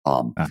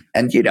 And,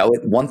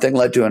 one thing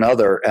led to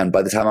another. And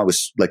by the time I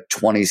was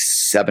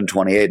 27,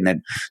 28 and had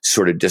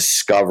sort of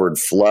discovered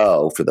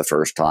flow for the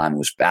first time,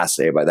 was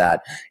fascinated by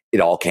that.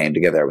 It all came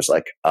together. I was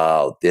like,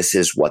 oh, this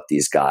is what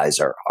these guys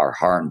are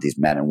these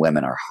men and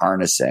women are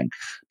harnessing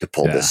to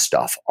pull this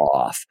stuff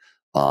off.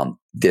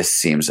 This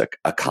seems a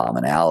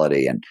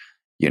commonality, and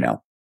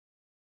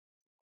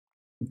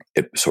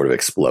it sort of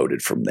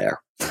exploded from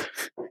there,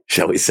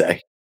 shall we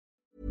say.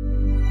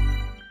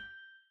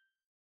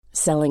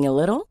 Selling a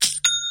little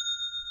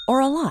or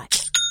a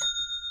lot?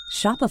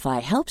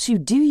 Shopify helps you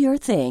do your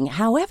thing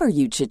however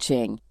you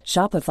cha-ching.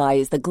 Shopify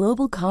is the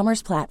global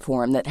commerce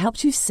platform that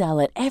helps you sell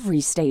at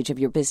every stage of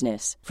your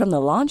business. From the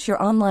launch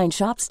your online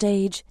shop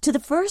stage to the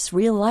first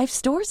real-life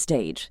store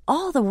stage,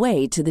 all the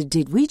way to the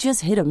did we just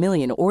hit a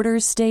million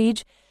orders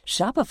stage.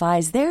 Shopify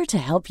is there to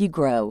help you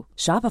grow.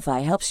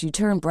 Shopify helps you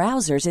turn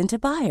browsers into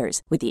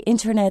buyers with the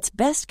internet's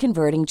best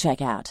converting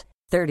checkout.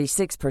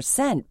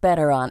 36%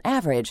 better on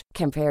average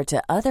compared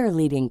to other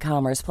leading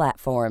commerce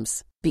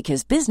platforms.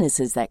 Because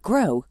businesses that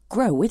grow,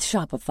 grow with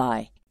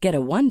Shopify. Get a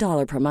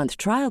 $1 per month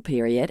trial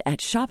period at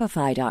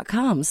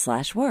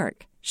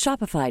shopify.com/work.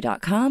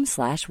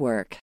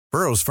 Shopify.com/work.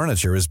 Burrow's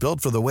furniture is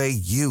built for the way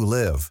you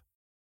live.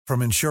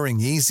 From ensuring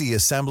easy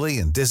assembly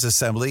and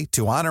disassembly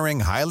to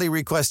honoring highly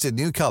requested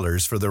new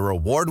colors for their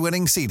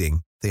award-winning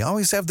seating, they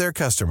always have their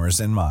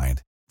customers in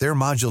mind. Their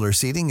modular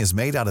seating is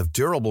made out of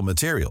durable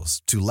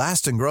materials to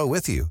last and grow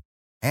with you.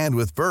 And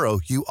with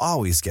Burrow, you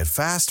always get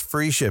fast,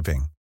 free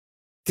shipping.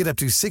 Get up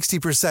to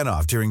 60%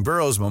 off during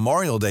Burrow's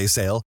Memorial Day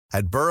sale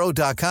at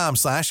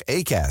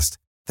burrow.com/ACAST.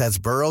 That's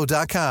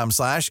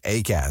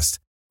burrow.com/ACAST.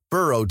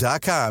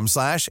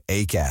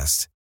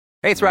 burrow.com/ACAST.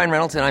 Hey, it's Ryan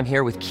Reynolds, and I'm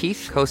here with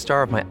Keith,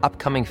 co-star of my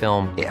upcoming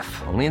film, If,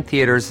 only in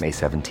theaters May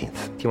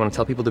 17th. Do you want to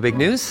tell people the big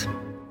news?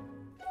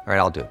 All right,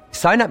 I'll do it.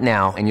 Sign up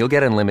now and you'll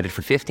get unlimited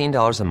for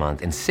 $15 a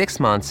month and 6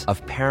 months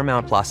of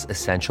Paramount Plus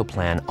Essential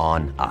Plan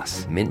on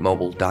us.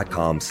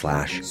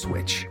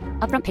 MintMobile.com/switch.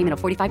 Upfront payment of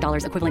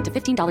 $45 equivalent to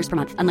 $15 per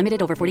month.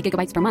 Unlimited over 40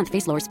 gigabytes per month.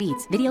 Face lower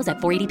speeds. Videos at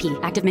 480p.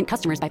 Active Mint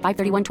customers by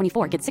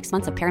 531.24 get 6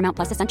 months of Paramount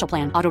Plus Essential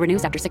Plan. Auto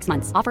renews after 6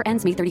 months. Offer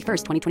ends May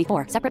 31st,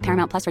 2024. Separate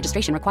Paramount Plus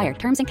registration required.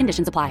 Terms and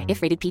conditions apply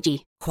if rated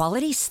PG.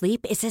 Quality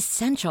sleep is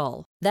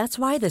essential. That's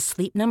why the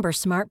Sleep Number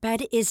Smart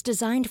Bed is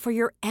designed for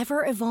your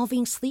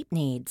ever-evolving sleep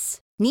needs.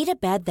 Need a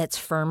bed that's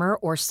firmer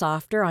or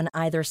softer on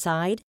either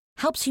side?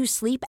 Helps you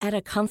sleep at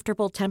a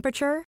comfortable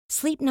temperature?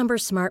 Sleep Number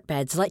Smart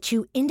Beds let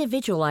you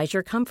individualize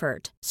your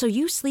comfort, so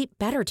you sleep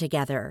better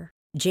together.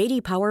 J.D.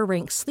 Power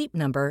ranks Sleep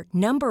Number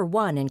number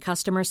 1 in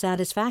customer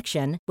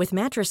satisfaction with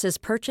mattresses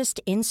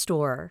purchased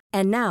in-store.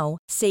 And now,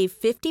 save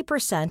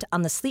 50%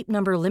 on the Sleep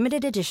Number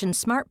Limited Edition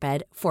Smart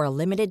Bed for a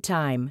limited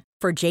time.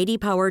 For J.D.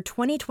 Power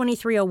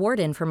 2023 award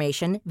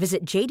information,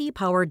 visit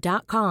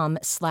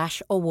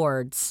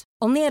jdpower.com/awards.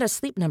 Only at a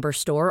Sleep Number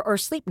store or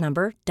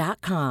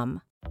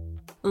sleepnumber.com.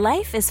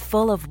 Life is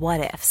full of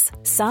what-ifs.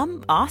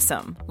 Some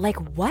awesome, like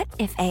what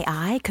if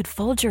AI could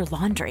fold your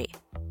laundry?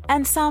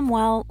 And some,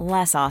 well,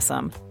 less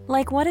awesome,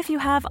 like what if you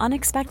have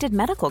unexpected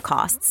medical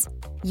costs?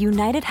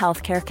 United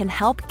Healthcare can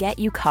help get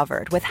you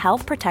covered with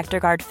Health Protector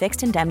Guard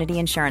fixed indemnity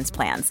insurance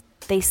plans.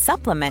 They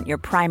supplement your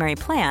primary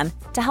plan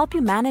to help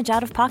you manage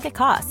out-of-pocket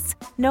costs.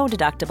 No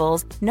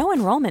deductibles, no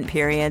enrollment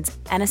periods,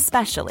 and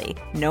especially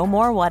no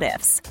more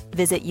what-ifs.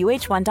 Visit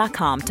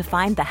uh1.com to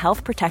find the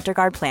Health Protector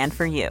Guard plan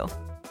for you.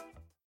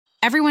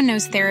 Everyone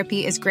knows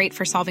therapy is great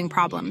for solving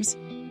problems,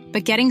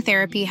 but getting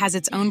therapy has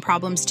its own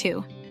problems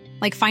too,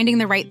 like finding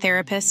the right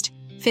therapist,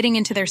 fitting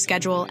into their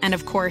schedule, and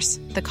of course,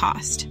 the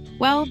cost.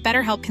 Well,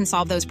 BetterHelp can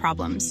solve those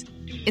problems.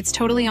 It's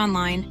totally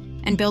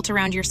online and built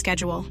around your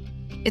schedule.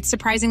 It's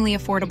surprisingly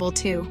affordable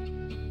too.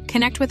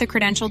 Connect with a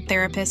credentialed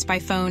therapist by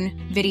phone,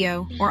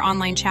 video, or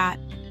online chat,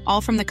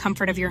 all from the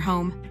comfort of your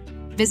home.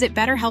 Visit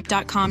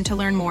BetterHelp.com to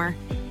learn more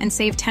and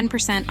save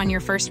 10% on your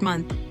first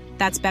month.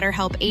 That's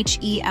BetterHelp,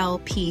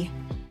 H-E-L-P.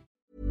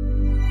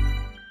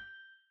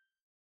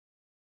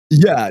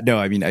 Yeah, no,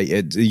 I mean,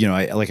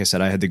 like I said,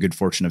 I had the good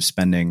fortune of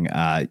spending,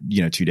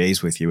 2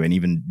 days with you, and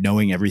even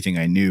knowing everything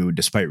I knew,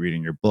 despite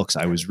reading your books,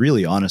 I was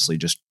really honestly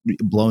just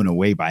blown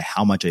away by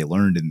how much I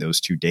learned in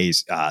those 2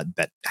 days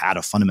that had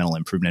a fundamental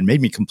improvement and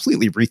made me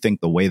completely rethink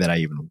the way that I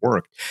even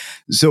worked.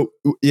 So,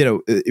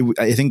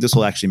 I think this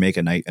will actually make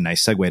a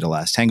nice segue to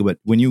Last Tango. But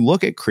when you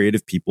look at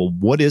creative people,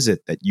 what is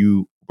it that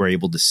you were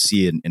able to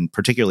see, and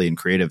particularly in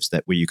creatives,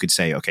 that where you could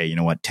say, okay, you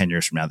know what, 10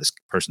 years from now, this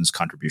person's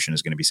contribution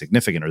is going to be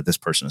significant, or this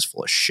person is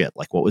full of shit?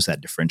 Like, what was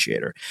that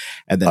differentiator?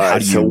 And then how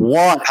did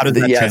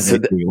that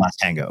translate to Last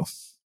Tango?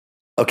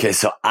 Okay,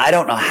 so I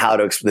don't know how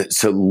to explain it.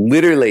 So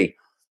literally,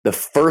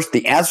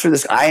 the answer to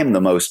this, I am the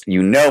most,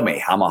 you know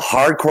me, I'm a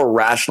hardcore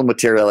rational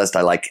materialist.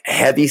 I like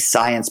heavy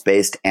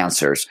science-based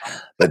answers.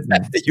 But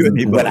you and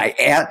me both.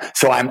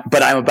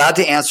 I'm about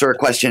to answer a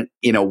question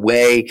in a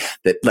way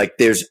that, like,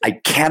 I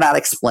cannot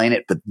explain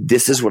it, but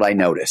this is what I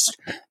noticed.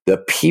 The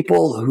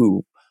people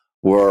who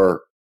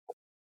were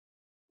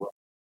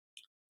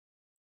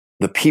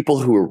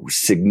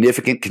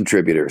significant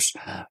contributors,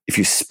 if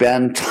you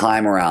spend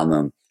time around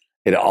them,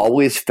 it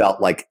always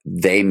felt like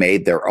they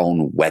made their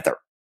own weather.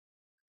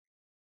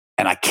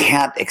 And I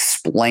can't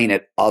explain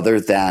it other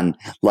than,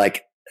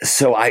 like,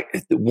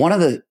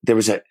 there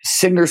was a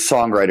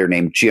singer-songwriter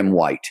named Jim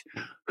White,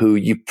 who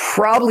you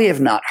probably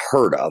have not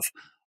heard of.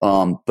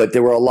 But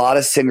there were a lot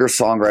of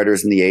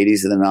singer-songwriters in the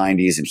 80s and the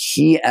 90s, and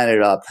he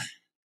ended up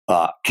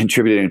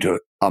contributing to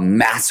a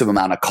massive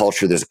amount of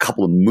culture. There's a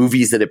couple of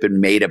movies that have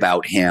been made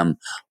about him,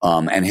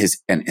 and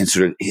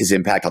sort of his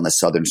impact on the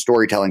Southern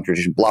storytelling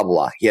tradition, blah, blah,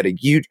 blah. He had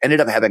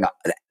ended up having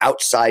an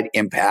outside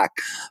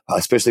impact,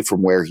 especially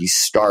from where he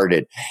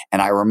started.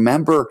 And I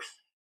remember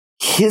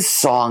his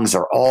songs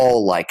are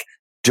all like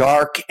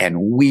dark and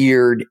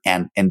weird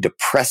and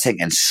depressing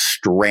and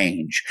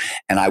strange.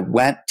 And I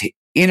went to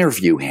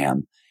interview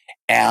him,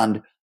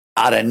 and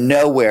out of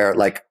nowhere,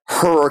 like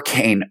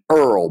Hurricane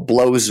Earl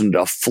blows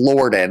into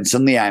Florida, and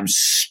suddenly I'm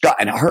stuck.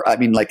 And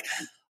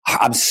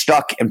I'm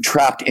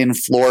trapped in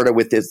Florida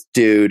with this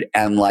dude,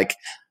 and like,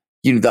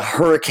 the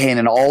hurricane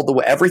and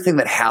everything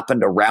that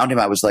happened around him.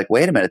 I was like,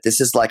 wait a minute,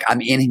 this is like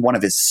I'm in one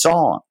of his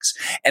songs.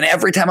 And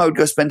every time I would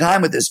go spend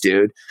time with this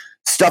dude,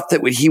 stuff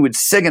that he would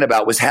sing it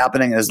about was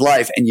happening in his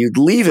life, and you'd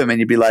leave him and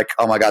you'd be like,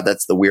 oh my God,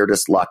 that's the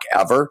weirdest luck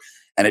ever.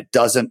 And it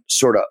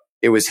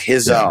was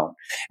his own.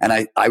 And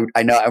I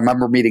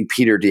remember meeting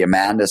Peter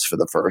Diamandis for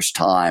the first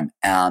time,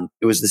 and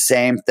it was the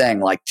same thing.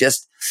 Like,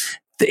 just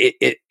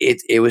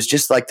it was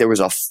just like there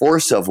was a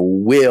force of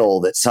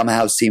will that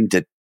somehow seemed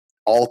to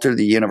alter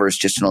the universe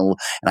just and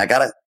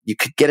you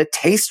could get a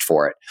taste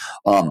for it.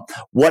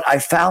 What I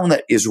found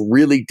that is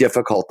really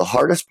difficult, the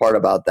hardest part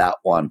about that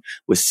one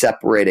was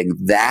separating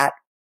that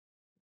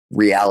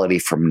reality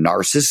from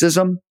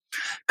narcissism,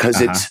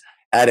 because it's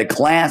at a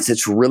glance,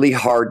 it's really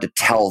hard to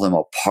tell them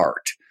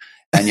apart.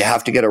 And you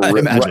have to get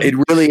it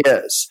really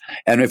is.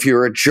 And if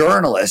you're a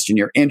journalist and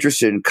you're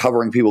interested in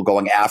covering people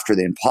going after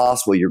the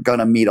impossible, you're going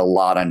to meet a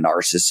lot of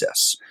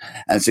narcissists.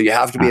 And so you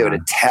have to be able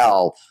to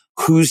tell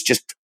who's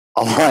just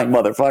a lying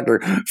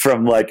motherfucker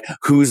from like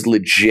who's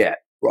legit.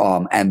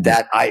 And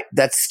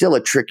that's still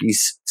a tricky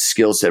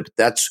skill set.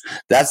 But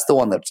that's the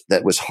one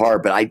that was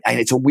hard. But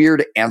it's a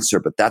weird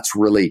answer, but that's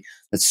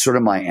sort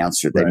of my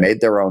answer. They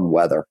made their own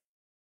weather.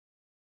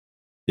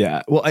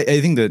 Yeah. Well,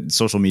 I think that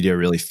social media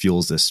really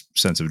fuels this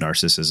sense of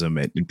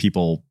narcissism, and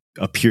people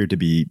appear to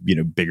be,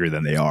 bigger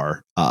than they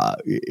are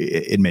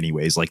in many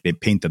ways. Like they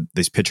paint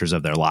these pictures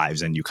of their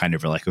lives, and you kind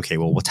of are like, okay,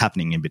 well, what's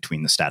happening in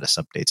between the status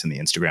updates and the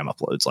Instagram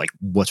uploads? Like,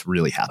 what's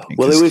really happening?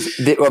 Well,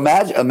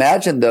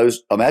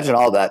 imagine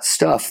all that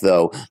stuff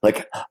though.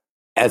 Like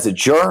as a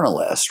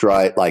journalist,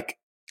 right? Like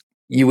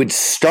you would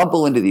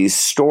stumble into these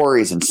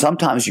stories, and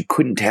sometimes you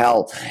couldn't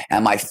tell,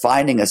 am I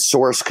finding a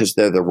source because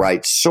they're the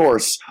right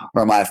source,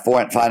 or am I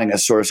finding a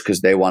source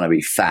because they want to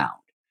be found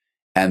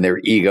and their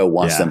ego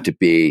wants them to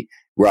be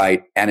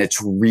right? And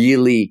it's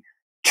really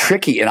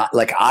tricky. And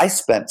I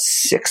spent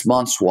 6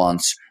 months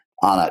once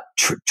on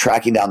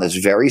tracking down this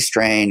very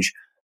strange,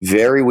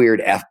 very weird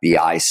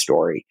FBI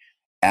story.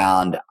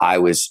 And I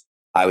was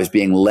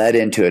being led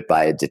into it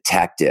by a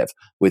detective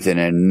with an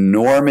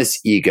enormous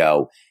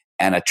ego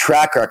and a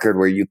track record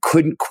where you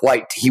couldn't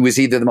he was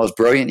either the most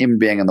brilliant human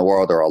being in the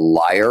world or a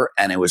liar.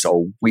 And it was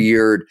a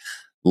weird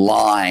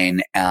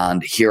line.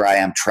 And here I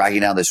am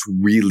tracking down this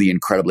really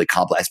incredibly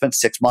complex. I spent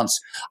 6 months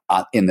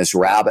in this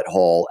rabbit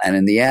hole. And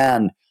in the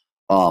end,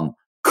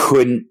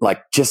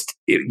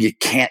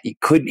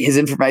 his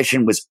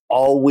information was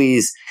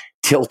always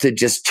tilted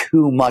just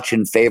too much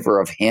in favor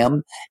of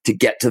him to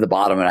get to the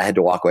bottom. And I had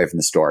to walk away from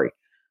the story.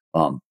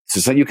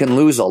 So you can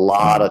lose a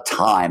lot of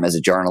time as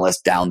a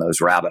journalist down those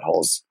rabbit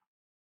holes.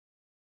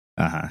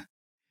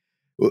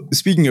 Well,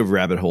 speaking of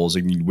rabbit holes,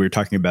 I mean, we're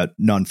talking about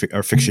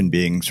fiction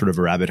being sort of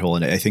a rabbit hole.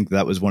 And I think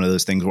that was one of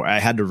those things where I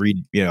had to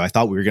read, I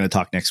thought we were going to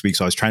talk next week.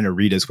 So I was trying to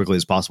read as quickly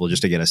as possible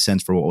just to get a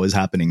sense for what was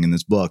happening in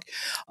this book.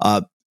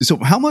 So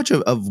how much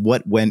of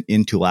what went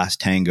into Last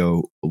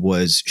Tango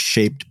was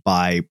shaped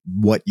by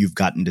what you've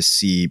gotten to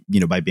see,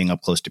 by being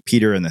up close to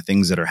Peter and the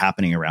things that are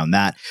happening around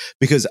that?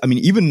 Because, I mean,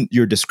 even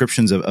your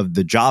descriptions of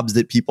the jobs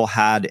that people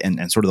had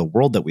and sort of the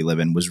world that we live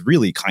in was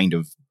really kind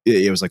of,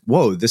 it was like,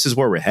 whoa, this is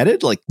where we're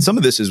headed? Like, some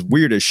of this is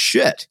weird as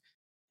shit.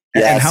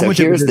 Yeah, and how much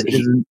of it is here's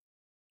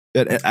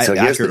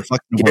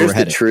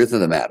the truth of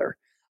the matter.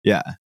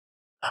 Yeah.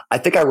 I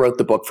think I wrote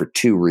the book for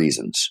two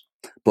reasons.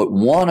 But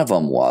one of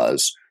them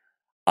was,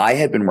 I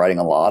had been writing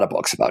a lot of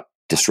books about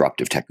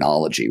disruptive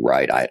technology,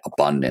 right?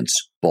 Abundance,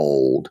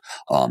 Bold,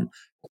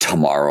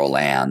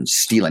 Tomorrowland,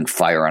 Stealing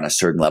Fire on a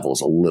Certain Level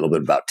is a little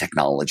bit about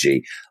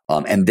technology.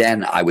 And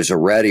then I was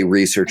already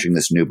researching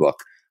this new book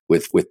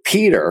with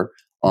Peter.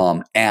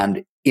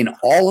 And in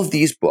all of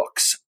these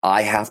books,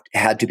 I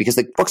had to, because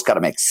the book's got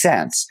to make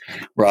sense,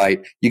 right?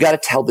 You got to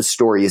tell the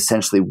story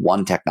essentially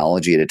one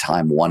technology at a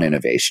time, one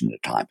innovation at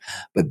a time.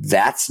 But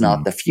that's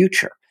not the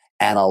future.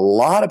 And a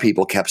lot of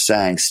people kept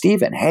saying,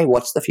 Steven, hey,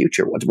 what's the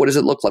future? What does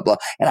it look like? Blah.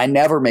 And I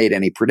never made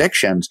any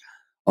predictions.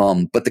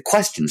 But the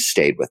questions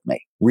stayed with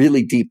me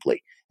really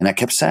deeply. And I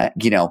kept saying,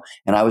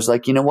 and I was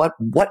like, you know what?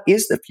 What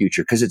is the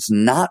future? Because it's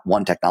not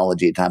one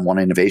technology at a time, one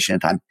innovation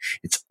at a time.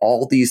 It's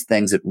all these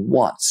things at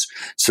once.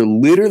 So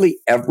literally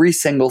every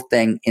single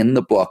thing in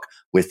the book,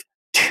 with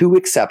two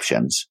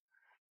exceptions,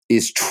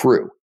 is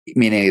true,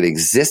 meaning it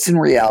exists in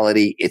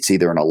reality. It's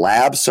either in a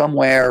lab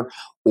somewhere,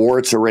 or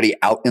it's already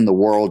out in the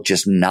world,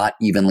 just not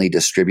evenly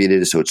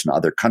distributed. So it's in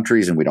other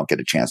countries and we don't get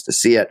a chance to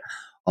see it.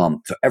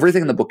 So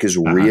everything in the book is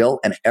real,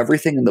 and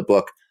everything in the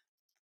book,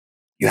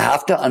 you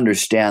have to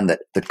understand that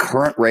the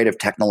current rate of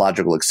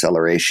technological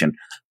acceleration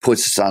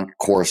puts us on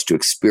course to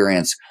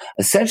experience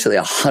essentially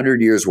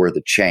 100 years worth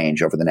of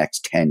change over the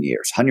next 10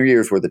 years, 100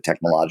 years worth of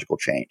technological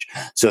change.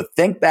 So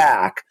think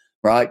back,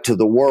 right, to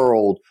the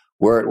world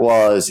where it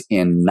was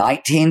in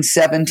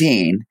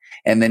 1917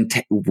 and then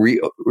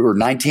or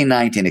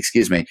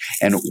 1919,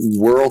 and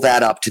whirl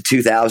that up to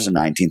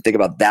 2019. Think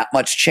about that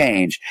much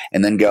change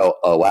and then go,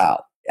 oh,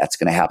 wow, that's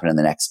going to happen in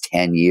the next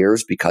 10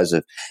 years because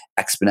of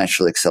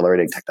exponentially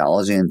accelerating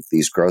technology and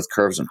these growth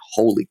curves, and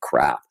holy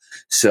crap.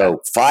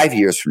 So 5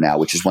 years from now,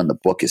 which is when the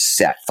book is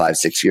set,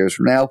 5-6 years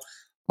from now,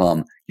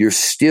 you're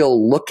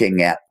still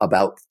looking at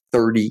about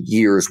 30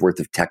 years worth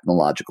of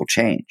technological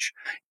change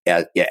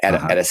at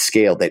a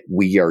scale that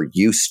we are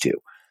used to.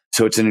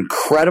 So it's an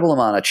incredible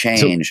amount of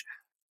change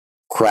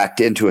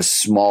cracked into a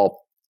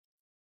small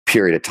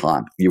period of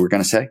time. You were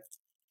going to say?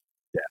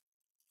 Yeah.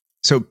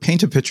 So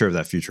paint a picture of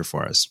that future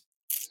for us.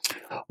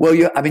 Well,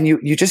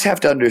 you just have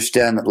to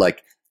understand that,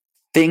 like,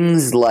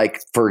 things like,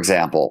 for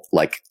example,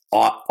 like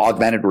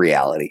augmented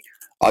reality.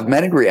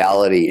 Augmented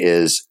reality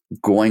is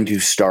going to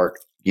start,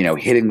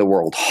 hitting the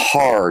world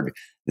hard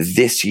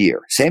this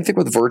year. Same thing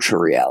with virtual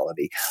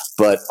reality,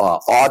 but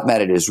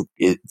augmented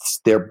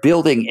they're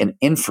building an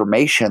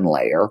information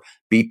layer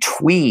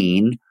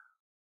between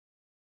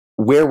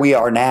where we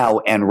are now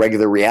and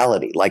regular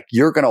reality. Like,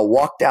 you're going to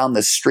walk down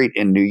the street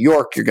in New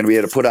York, you're going to be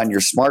able to put on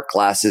your smart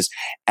glasses,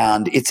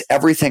 and it's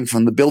everything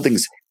from the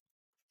building's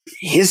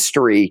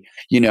history,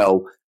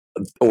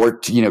 or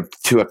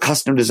to a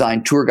custom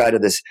designed tour guide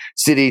of this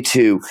city,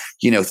 to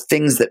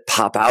things that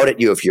pop out at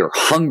you if you're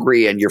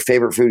hungry and your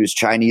favorite food is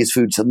Chinese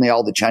food. Suddenly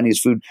all the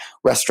Chinese food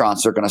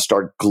restaurants are going to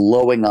start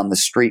glowing on the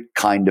street,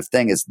 kind of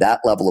thing. Is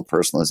that level of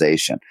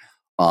personalization.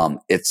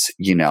 It's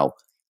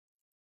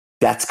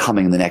that's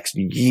coming in the next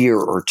year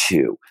or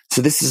two.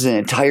 So this is an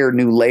entire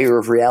new layer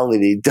of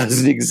reality that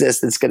doesn't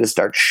exist. That's going to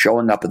start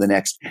showing up in the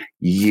next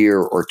year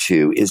or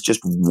two. Is just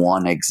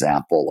one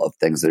example of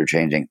things that are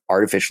changing.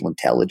 Artificial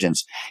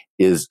intelligence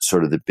is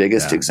sort of the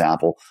biggest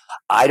example.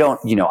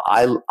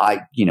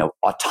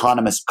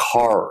 Autonomous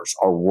cars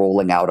are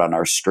rolling out on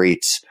our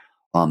streets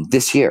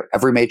this year.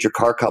 Every major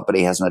car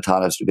company has an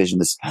autonomous division.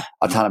 This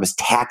autonomous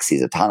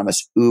taxis,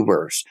 autonomous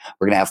Ubers.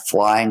 We're going to have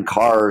flying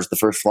cars. The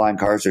first flying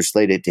cars are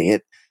slated to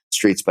hit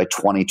streets by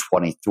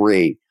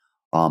 2023.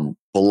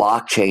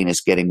 Blockchain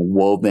is getting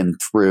woven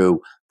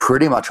through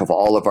pretty much of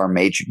all of our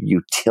major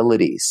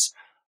utilities.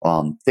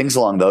 Things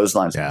along those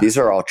lines. Yeah. These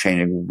are all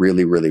changing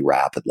really, really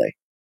rapidly.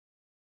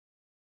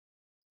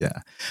 Yeah.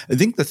 I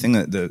think the thing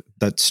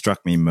that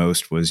struck me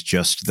most was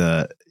just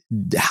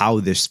how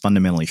this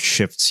fundamentally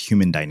shifts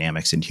human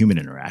dynamics and human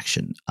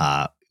interaction.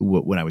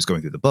 When I was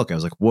going through the book, I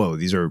was like, whoa,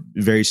 these are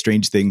very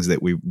strange things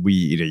that we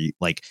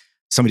like.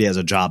 Somebody has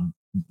a job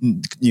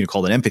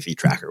called an empathy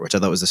tracker, which I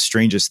thought was the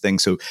strangest thing.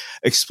 So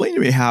explain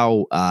to me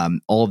how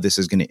all of this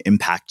is going to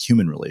impact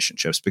human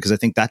relationships, because I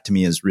think that to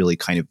me is really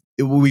kind of,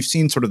 we've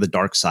seen sort of the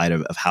dark side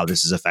of how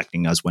this is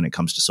affecting us when it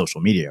comes to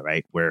social media,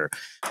 right? Where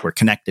we're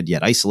connected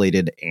yet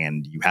isolated,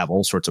 and you have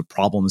all sorts of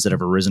problems that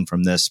have arisen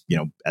from this.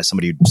 As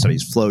somebody who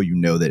studies flow,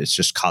 that it's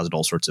just caused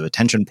all sorts of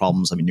attention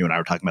problems. I mean, you and I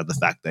were talking about the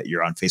fact that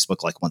you're on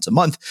Facebook like once a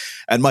month.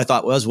 And my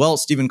thought was, well,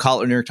 Steven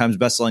Kotler, New York Times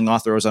bestselling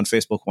author, was on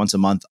Facebook once a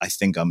month. I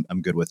think I'm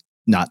good with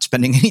not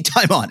spending any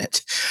time on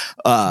it.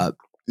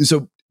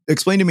 So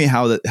explain to me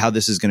how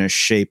this is going to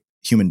shape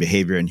human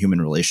behavior and human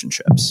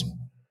relationships.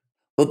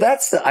 Well,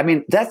 that's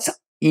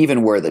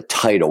even where the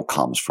title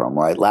comes from,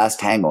 right? Last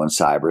Tango in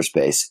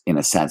Cyberspace, in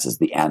a sense, is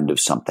the end of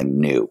something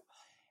new.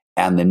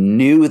 And the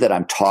new that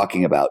I'm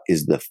talking about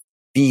is the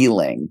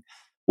feeling.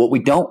 What we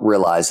don't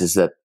realize is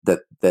that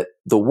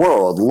the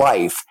world,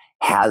 life,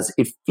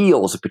 it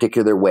feels a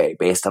particular way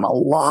based on a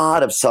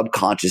lot of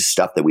subconscious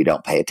stuff that we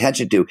don't pay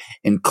attention to,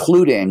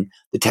 including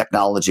the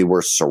technology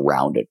we're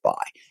surrounded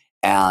by.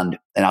 And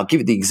I'll give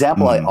you the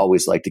example I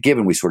always like to give,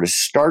 and we sort of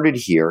started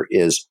here,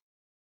 is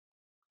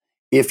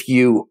if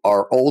you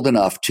are old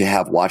enough to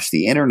have watched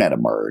the internet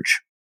emerge,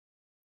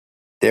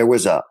 there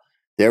was a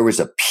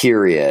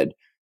period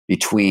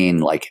between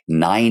like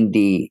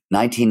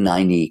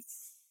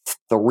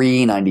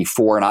 1993,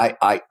 94, and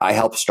I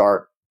helped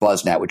start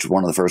BuzzNet, which was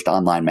one of the first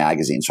online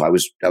magazines. So I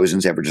was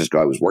in San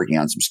Francisco. I was working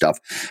on some stuff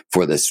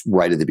for this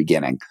right at the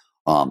beginning.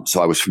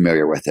 So I was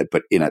familiar with it.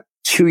 But in a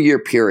 2-year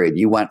period,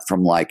 you went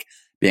from like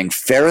being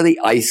fairly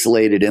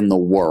isolated in the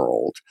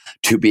world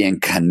to being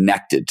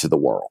connected to the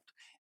world.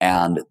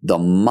 And the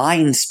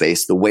mind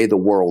space, the way the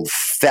world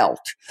felt,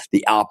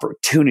 the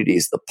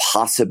opportunities, the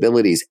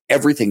possibilities,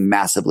 everything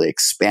massively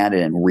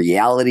expanded, and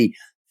reality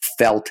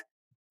felt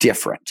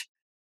different.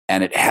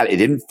 And it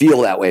didn't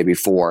feel that way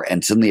before,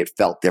 and suddenly it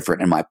felt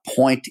different. And my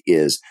point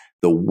is,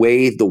 the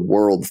way the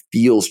world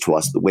feels to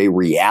us, the way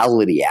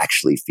reality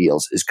actually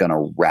feels, is going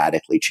to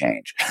radically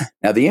change.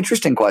 Now, the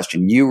interesting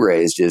question you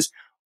raised is,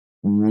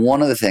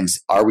 one of the things,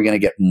 are we going to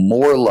get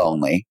more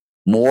lonely,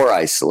 more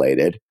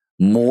isolated,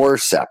 more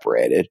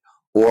separated,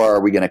 or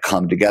are we going to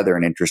come together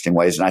in interesting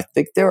ways? And I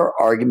think there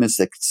are arguments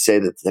that say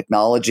that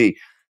technology,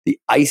 the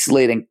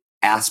isolating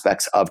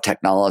aspects of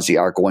technology,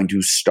 are going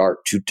to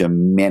start to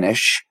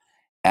diminish.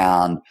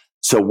 And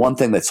so one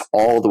thing that's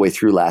all the way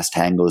through Last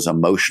Tango is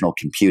emotional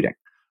computing.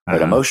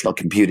 But emotional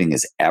computing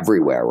is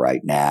everywhere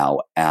right now,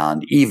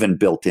 and even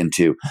built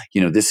into,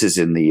 this is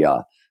in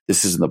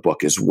the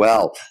book as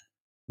well.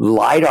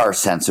 LiDAR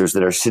sensors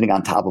that are sitting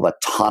on top of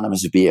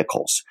autonomous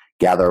vehicles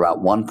gather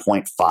about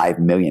 1.5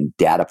 million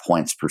data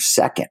points per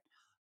second,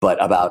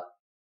 but about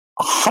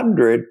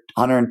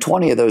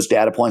 120 of those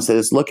data points that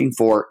it's looking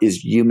for is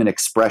human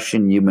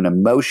expression, human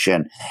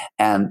emotion.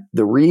 And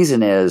the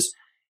reason is,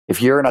 if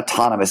you're an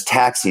autonomous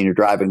taxi and you're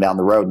driving down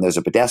the road and there's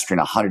a pedestrian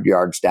 100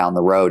 yards down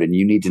the road, and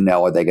you need to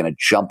know, are they going to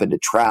jump into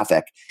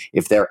traffic?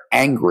 If they're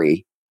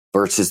angry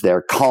versus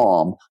they're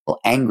calm, well,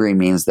 angry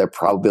means their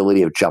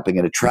probability of jumping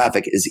into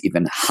traffic is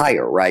even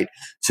higher, right?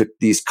 So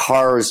these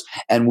cars,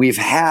 and we've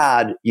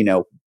had,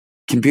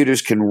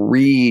 computers can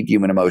read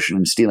human emotion.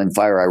 In Stealing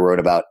Fire, I wrote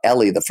about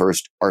Ellie, the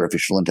first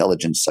artificial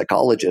intelligence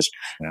psychologist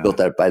built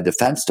out by the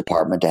Defense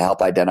Department to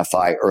help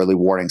identify early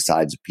warning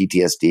signs of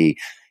PTSD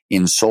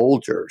in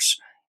soldiers.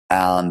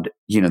 And,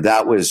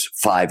 that was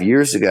 5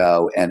 years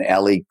ago, and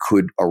Ellie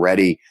could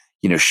already,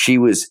 she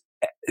was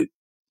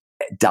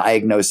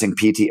diagnosing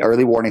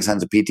early warning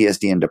signs of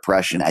PTSD and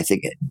depression, I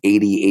think at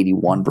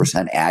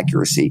 81%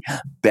 accuracy,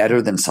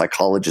 better than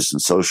psychologists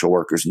and social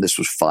workers. And this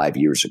was 5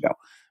 years ago,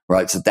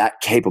 right? So that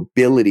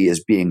capability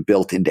is being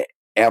built into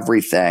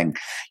everything,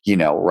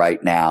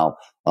 right now,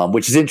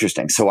 which is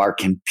interesting. So our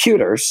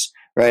computers,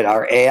 right,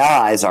 our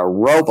AIs, our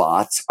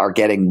robots are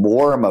getting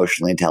more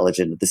emotionally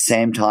intelligent at the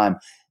same time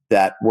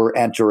that we're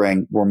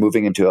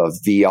moving into a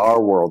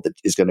VR world that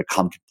is going to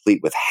come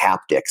complete with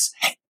haptics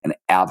and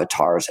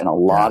avatars and a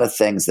lot of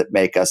things that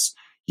make us,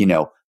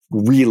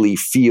 really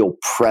feel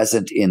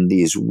present in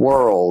these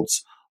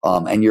worlds.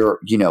 And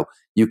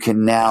you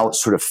can now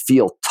sort of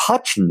feel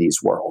touch in these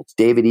worlds.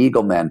 David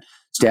Eagleman,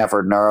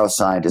 Stanford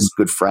neuroscientist,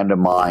 good friend of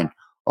mine,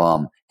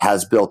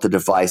 has built a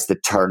device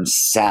that turns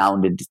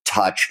sound into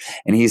touch,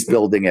 and he's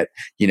building it.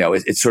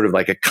 It's sort of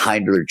like a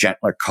kinder,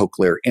 gentler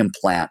cochlear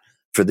implant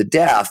for the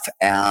deaf,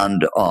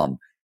 and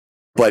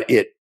but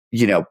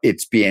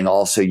it's being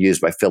also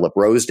used by Philip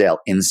Rosedale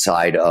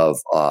inside of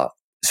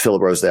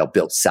Philip Rosedale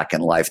built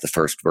Second Life, the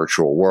first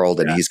virtual world,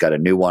 and he's got a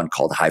new one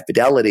called High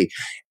Fidelity.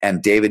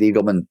 And David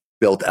Eagleman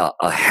built a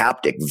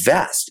haptic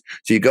vest.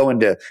 So you go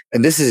into,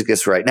 and this is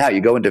just right now,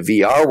 you go into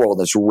VR world,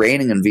 it's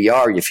raining in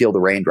VR, you feel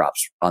the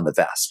raindrops on the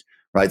vest,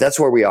 right? That's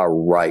where we are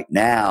right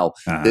now.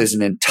 There's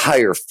an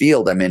entire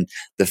field. I mean,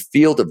 the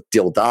field of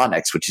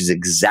dildonics, which is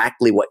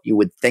exactly what you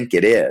would think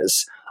it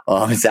is.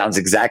 It sounds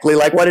exactly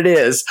like what it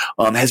is,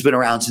 has been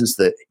around since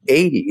the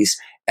 80s.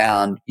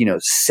 And,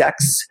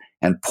 sex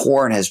and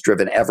porn has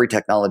driven every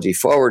technology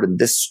forward. And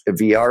this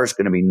VR is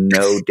going to be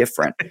no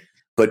different.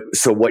 But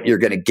so what you're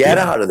going to get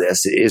out of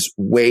this is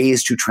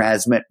ways to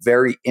transmit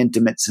very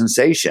intimate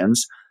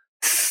sensations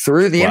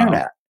through the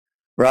internet,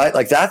 right?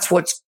 Like that's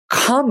what's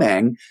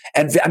coming.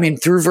 And I mean,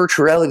 through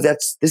virtual reality,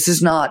 this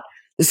is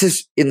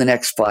in the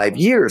next 5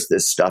 years,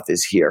 this stuff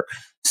is here.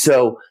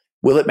 So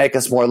will it make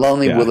us more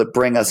lonely? Yeah. Will it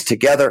bring us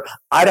together?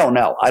 I don't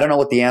know. I don't know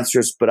what the answer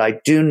is, but I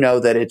do know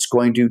that it's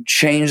going to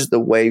change the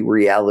way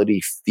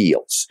reality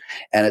feels.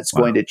 And it's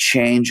going to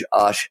change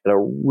us at a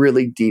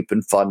really deep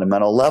and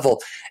fundamental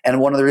level. And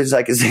one of the reasons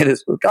I can say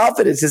this with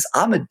confidence is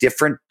I'm a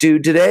different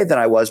dude today than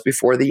I was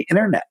before the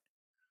internet.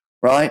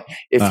 Right?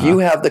 If you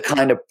have the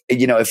kind of,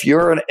 if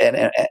you're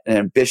an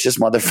ambitious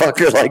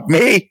motherfucker like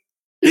me,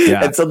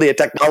 and suddenly a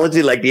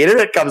technology like the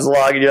internet comes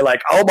along and you're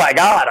like, oh my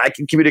God, I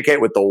can communicate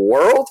with the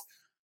world.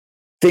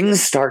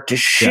 Things start to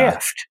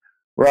shift,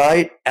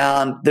 right?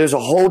 And there's a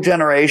whole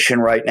generation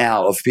right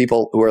now of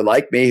people who are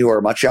like me, who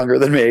are much younger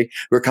than me,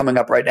 who are coming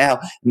up right now.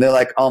 And they're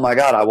like, oh my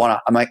God,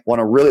 I might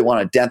really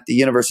want to dent the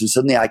universe. And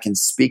suddenly I can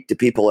speak to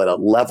people at a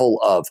level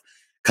of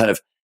kind of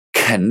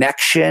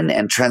connection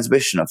and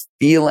transmission of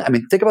feeling. I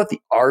mean, think about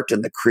the art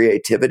and the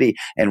creativity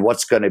and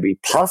what's going to be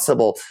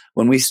possible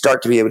when we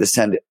start to be able to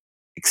send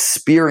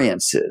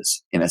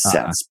experiences in a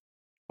sense.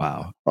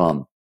 Wow.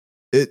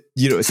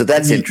 So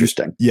that's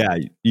interesting. Yeah.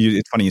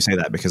 It's funny you say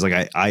that because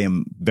like I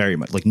am very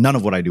much like none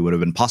of what I do would have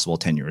been possible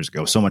 10 years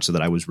ago. So much so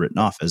that I was written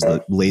off as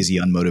the lazy,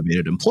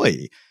 unmotivated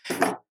employee.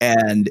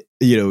 And,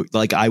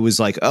 like I was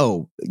like,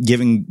 oh,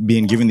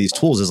 being given these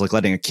tools is like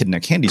letting a kid in a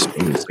candy store.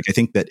 Like I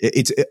think that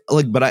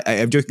but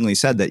I've jokingly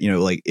said that,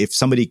 like if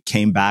somebody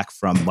came back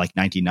from like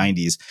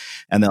 1990s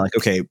and they're like,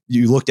 okay,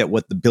 you looked at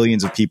what the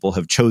billions of people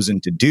have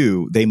chosen to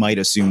do, they might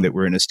assume that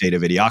we're in a state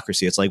of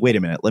idiocracy. It's like, wait a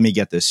minute, let me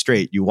get this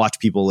straight. You watch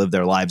people live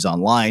their lives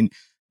online.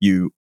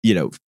 You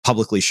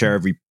publicly share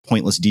every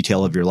pointless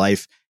detail of your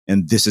life.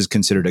 And this is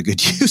considered a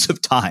good use of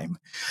time.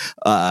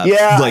 Like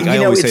I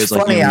always say, it's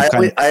funny.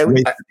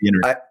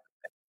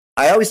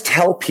 I always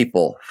tell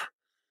people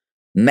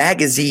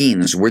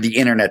magazines were the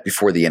internet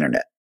before the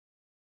internet.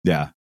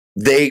 Yeah.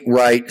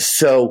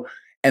 So,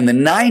 and the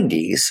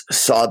 90s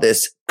saw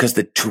this because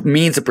the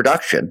means of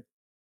production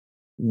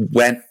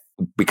went,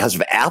 because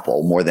of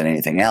Apple more than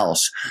anything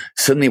else,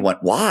 suddenly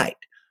went wide,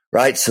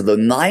 right? So the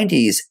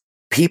 90s,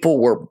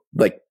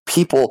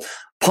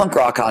 punk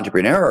rock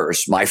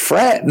entrepreneurs, my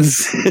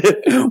friends,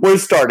 were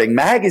starting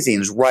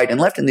magazines right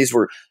and left. And these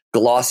were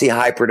glossy,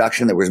 high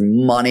production. There was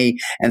money.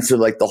 And so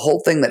like the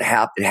whole thing that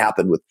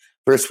happened with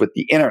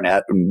the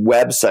internet and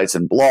websites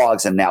and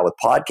blogs and now with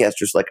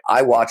podcasters, like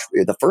I watched,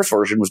 the first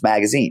version was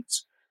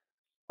magazines.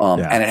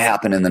 And it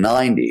happened in the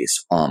 90s,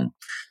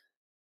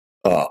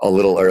 a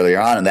little earlier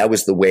on. And that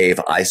was the wave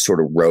I sort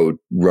of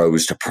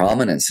rose to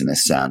prominence in a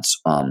sense.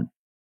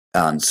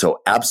 And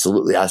so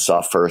absolutely I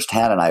saw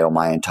firsthand, and I owe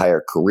my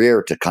entire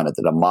career to kind of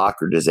the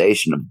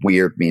democratization of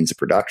weird means of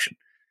production.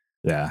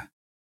 Yeah.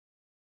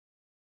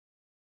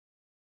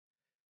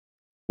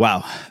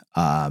 Wow.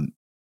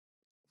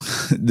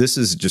 This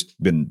has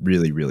just been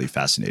really, really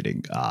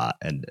fascinating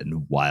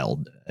and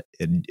wild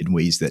in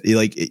ways that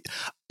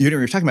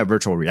you're talking about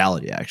virtual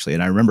reality actually.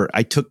 And I remember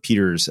I took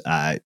Peter's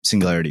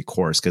Singularity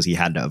course because he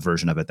had a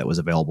version of it that was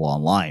available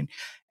online.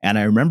 And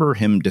I remember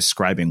him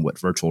describing what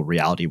virtual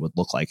reality would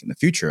look like in the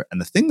future. And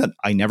the thing that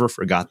I never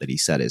forgot that he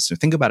said is, so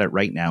think about it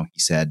right now.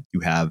 He said, you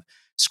have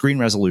screen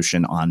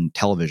resolution on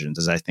televisions,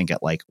 as I think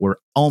we're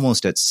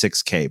almost at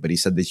 6K, but he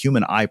said the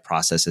human eye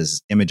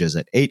processes images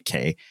at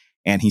 8K.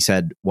 And he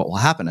said, what will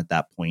happen at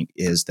that point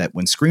is that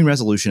when screen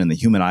resolution and the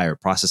human eye are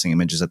processing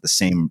images at the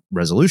same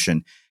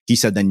resolution, he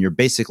said, then you're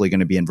basically going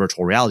to be in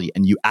virtual reality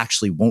and you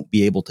actually won't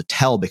be able to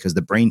tell because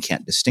the brain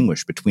can't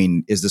distinguish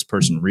between, is this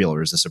person real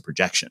or is this a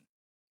projection?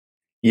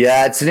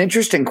 Yeah, it's an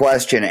interesting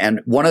question.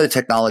 And one of the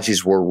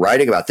technologies we're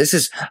writing about,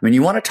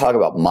 you want to talk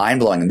about mind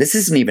blowing. And this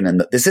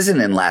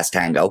isn't in Last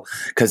Tango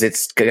because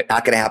it's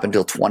not going to happen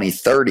until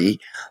 2030.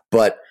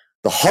 But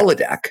the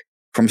holodeck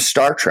from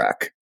Star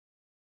Trek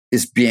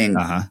is being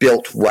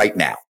built right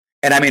now.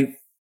 And I mean,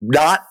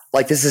 not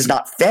like this is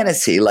not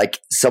fantasy. Like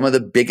some of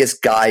the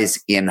biggest guys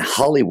in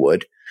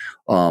Hollywood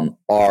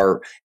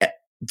are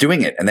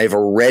doing it, and they've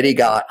already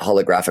got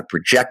holographic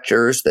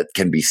projectors that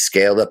can be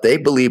scaled up. They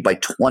believe by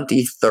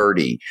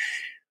 2030,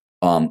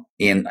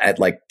 at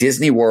like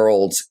Disney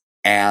Worlds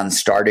and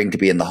starting to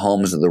be in the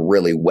homes of the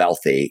really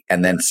wealthy,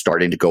 and then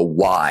starting to go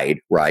wide,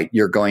 right?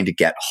 You're going to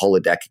get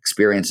holodeck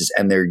experiences,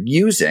 and they're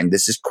using,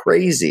 this is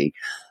crazy,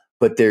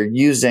 but they're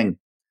using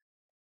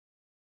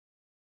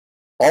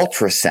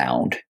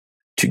ultrasound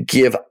to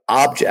give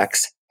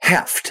objects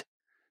heft.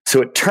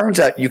 So it turns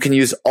out you can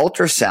use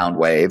ultrasound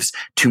waves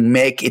to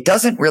make, it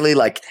doesn't really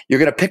like, you're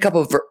going to pick up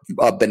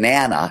a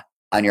banana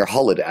on your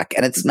holodeck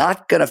and it's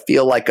not going to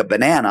feel like a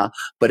banana,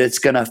 but it's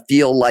going to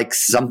feel like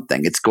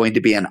something. It's going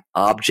to be an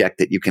object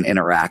that you can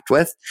interact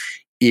with,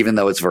 even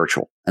though it's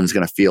virtual, and it's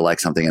going to feel like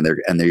something. And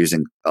they're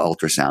using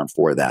ultrasound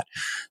for that.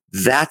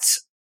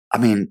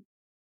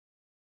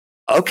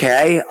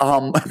 Okay.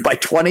 By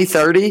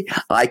 2030,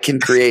 I can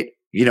create,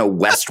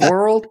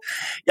 Westworld.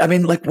 I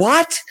mean, like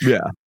what?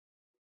 Yeah.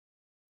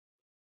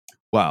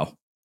 Wow.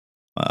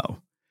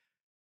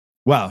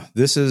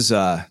 This has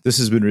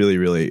been really,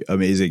 really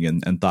amazing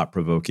and thought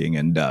provoking,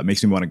 and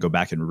makes me want to go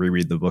back and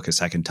reread the book a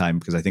second time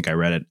because I think I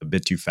read it a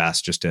bit too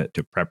fast just to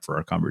prep for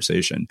our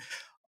conversation.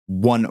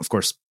 One, of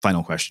course,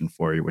 final question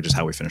for you, which is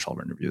how we finish all of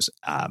our interviews.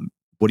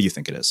 What do you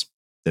think it is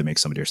that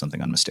makes somebody or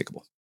something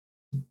unmistakable?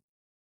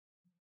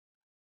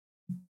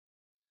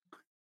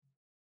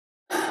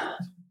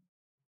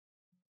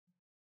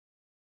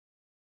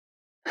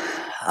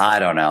 I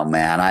don't know,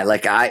 man.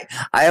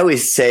 I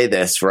always say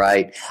this,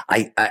 right?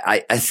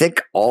 I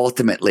think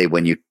ultimately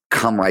when you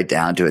come right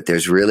down to it,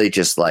 there's really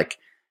just like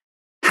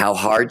how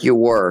hard you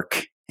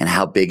work and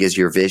how big is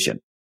your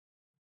vision.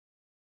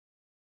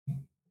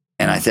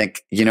 And I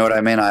think, you know what I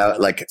mean? I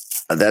like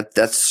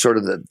that's sort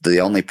of the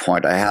only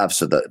point I have.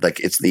 So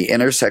it's the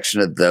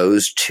intersection of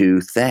those two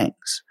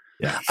things.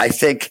 Yeah. I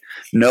think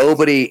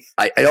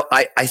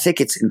I think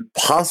it's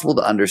impossible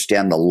to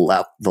understand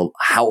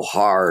how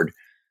hard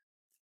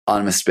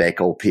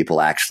unmistakable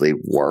people actually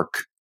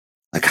work,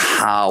 like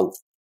how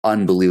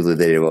unbelievably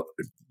they do,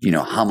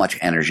 how much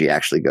energy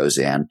actually goes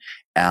in.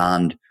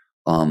 And,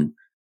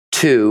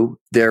 two,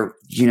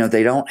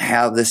 they don't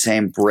have the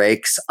same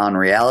brakes on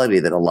reality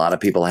that a lot of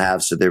people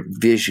have. So their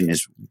vision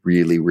is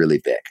really,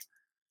 really big.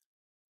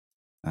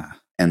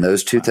 And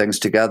those two things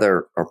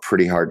together are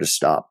pretty hard to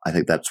stop. I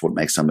think that's what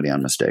makes somebody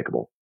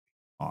unmistakable.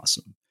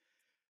 Awesome.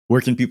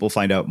 Where can people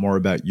find out more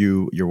about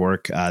you, your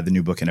work, the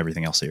new book, and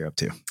everything else that you're up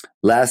to?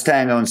 Last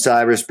Tango in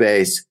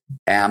Cyberspace,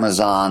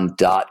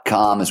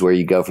 Amazon.com is where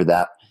you go for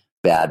that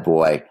bad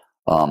boy.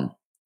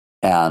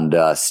 And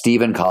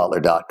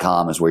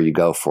StevenKotler.com is where you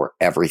go for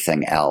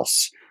everything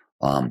else.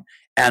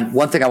 And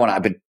one thing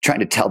I've been trying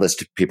to tell this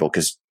to people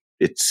because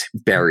it's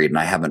buried and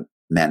I haven't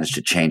managed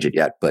to change it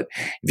yet. But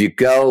if you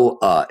go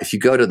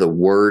to the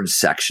words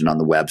section on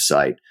the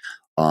website,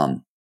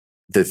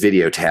 the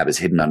video tab is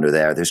hidden under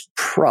there. There's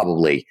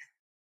probably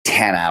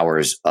 10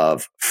 hours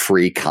of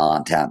free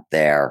content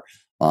there.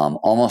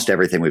 Almost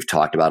everything we've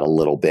talked about a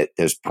little bit,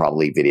 there's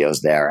probably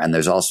videos there. And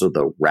there's also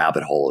the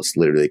rabbit hole. It's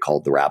literally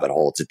called the rabbit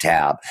hole. It's a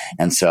tab.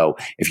 And so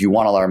if you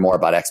want to learn more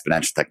about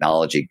exponential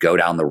technology, go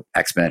down the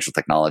exponential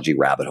technology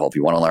rabbit hole. If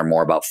you want to learn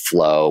more about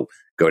flow,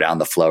 go down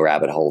the flow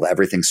rabbit hole.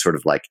 Everything's sort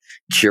of like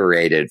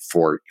curated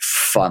for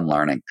fun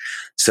learning.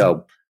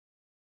 So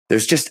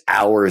there's just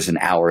hours and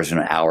hours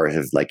and hours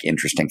of like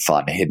interesting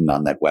fun hidden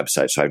on that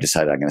website. So I've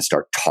decided I'm going to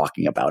start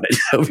talking about it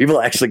so people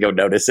actually go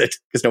notice it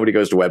because nobody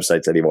goes to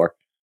websites anymore.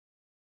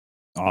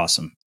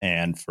 Awesome.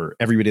 And for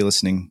everybody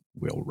listening,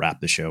 we'll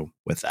wrap the show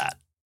with that.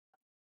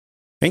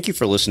 Thank you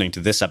for listening to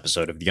this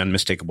episode of the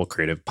Unmistakable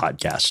Creative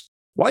Podcast.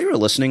 While you were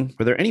listening,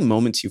 were there any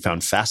moments you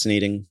found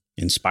fascinating,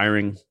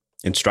 inspiring,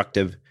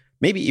 instructive,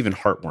 maybe even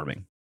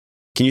heartwarming?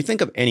 Can you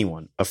think of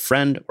anyone, a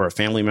friend or a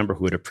family member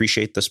who would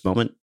appreciate this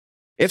moment?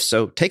 If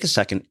so, take a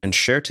second and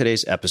share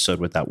today's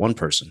episode with that one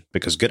person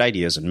because good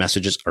ideas and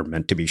messages are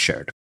meant to be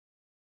shared.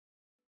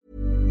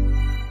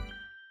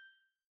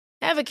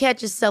 Ever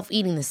catch yourself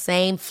eating the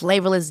same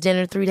flavorless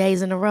dinner 3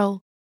 days in a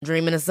row?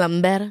 Dreaming of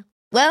something better?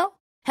 Well,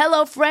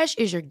 HelloFresh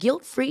is your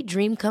guilt-free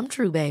dream come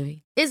true,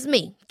 baby. It's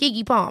me,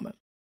 Keke Palmer.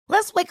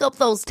 Let's wake up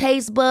those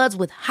taste buds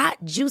with hot,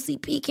 juicy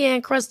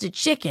pecan-crusted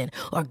chicken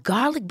or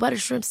garlic butter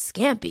shrimp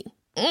scampi.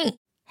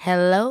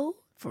 Hello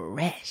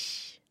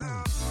Fresh.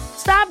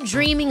 Stop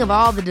dreaming of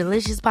all the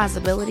delicious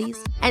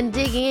possibilities and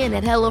dig in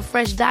at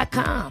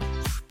HelloFresh.com.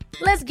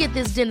 Let's get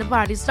this dinner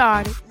party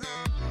started.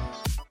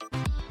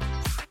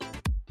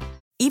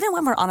 Even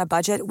when we're on a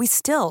budget, we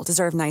still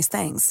deserve nice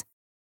things.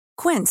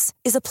 Quince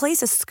is a place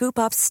to scoop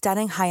up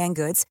stunning high-end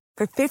goods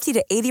for 50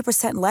 to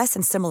 80% less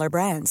than similar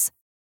brands.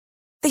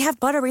 They have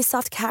buttery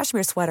soft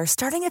cashmere sweaters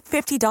starting at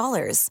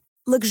 $50,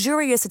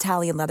 luxurious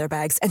Italian leather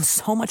bags, and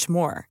so much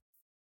more.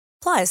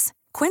 Plus,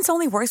 Quince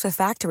only works with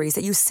factories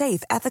that use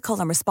safe, ethical,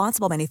 and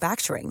responsible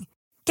manufacturing.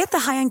 Get the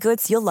high-end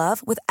goods you'll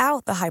love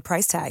without the high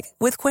price tag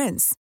with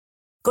Quince.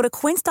 Go to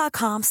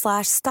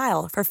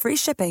quince.com/style for free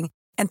shipping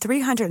and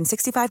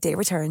 365-day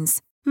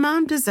returns.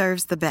 Mom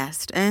deserves the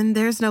best, and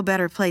there's no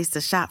better place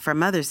to shop for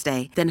Mother's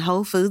Day than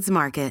Whole Foods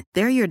Market.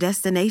 They're your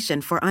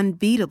destination for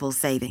unbeatable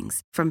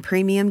savings, from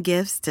premium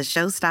gifts to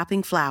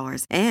show-stopping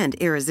flowers and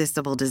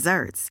irresistible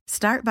desserts.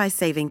 Start by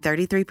saving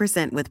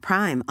 33% with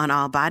Prime on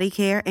all body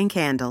care and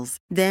candles.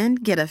 Then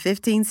get a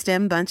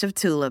 15-stem bunch of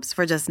tulips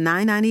for just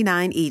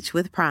 $9.99 each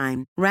with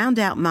Prime. Round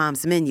out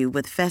Mom's menu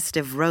with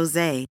festive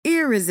rosé,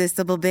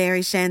 irresistible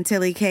berry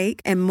chantilly cake,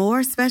 and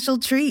more special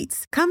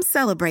treats. Come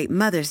celebrate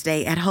Mother's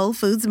Day at Whole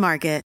Foods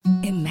Market.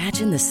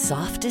 Imagine the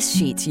softest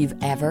sheets you've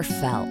ever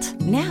felt.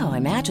 Now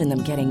imagine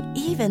them getting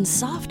even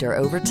softer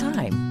over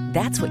time.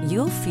 That's what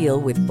you'll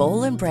feel with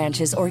Boll &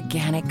 Branch's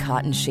organic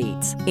cotton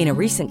sheets. In a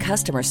recent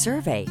customer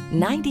survey,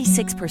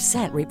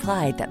 96%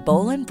 replied that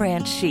Boll &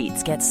 Branch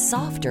sheets get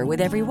softer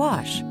with every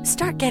wash.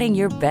 Start getting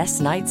your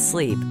best night's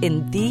sleep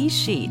in these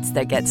sheets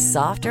that get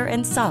softer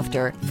and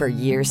softer for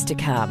years to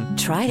come.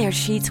 Try their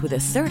sheets with a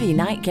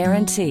 30-night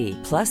guarantee.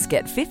 Plus,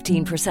 get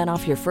 15%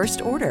 off your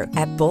first order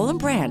at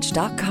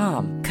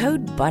bollandbranch.com.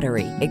 Code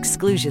BUTTERY.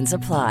 Exclusions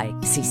apply.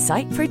 See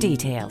site for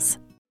details.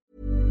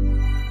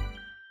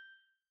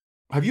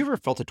 Have you ever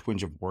felt a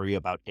twinge of worry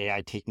about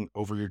AI taking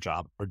over your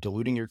job or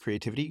diluting your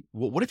creativity?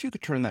 Well, what if you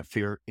could turn that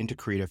fear into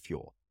creative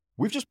fuel?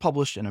 We've just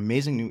published an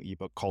amazing new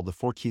ebook called The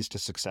 4 Keys to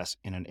Success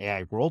in an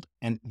AI World,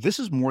 and this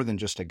is more than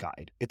just a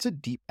guide. It's a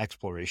deep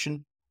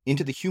exploration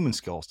into the human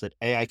skills that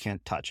AI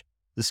can't touch,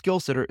 the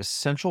skills that are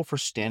essential for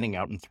standing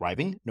out and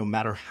thriving, no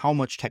matter how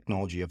much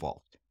technology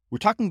evolves. We're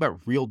talking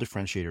about real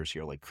differentiators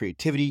here, like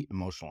creativity,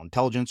 emotional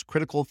intelligence,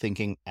 critical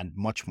thinking, and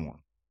much more.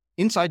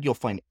 Inside, you'll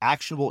find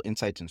actionable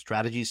insights and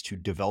strategies to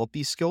develop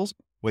these skills,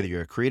 whether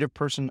you're a creative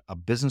person, a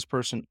business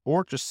person,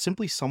 or just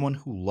simply someone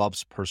who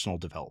loves personal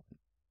development.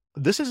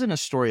 This isn't a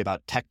story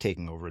about tech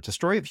taking over. It's a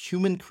story of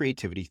human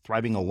creativity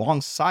thriving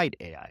alongside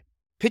AI.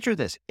 Picture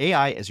this,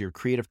 AI as your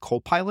creative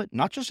co-pilot,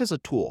 not just as a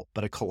tool,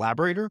 but a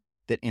collaborator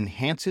that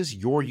enhances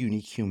your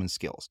unique human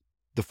skills.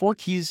 The 4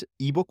 Keys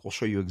ebook will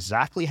show you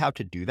exactly how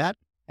to do that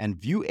and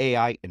view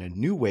AI in a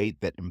new way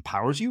that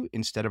empowers you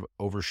instead of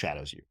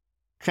overshadows you.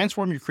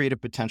 Transform your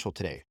creative potential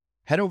today.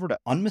 Head over to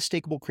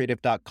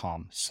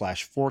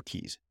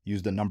unmistakablecreative.com/4keys.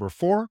 Use the number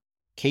 4,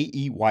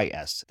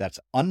 KEYS. That's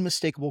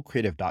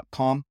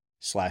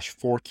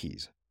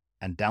unmistakablecreative.com/4keys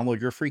and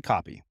download your free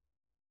copy.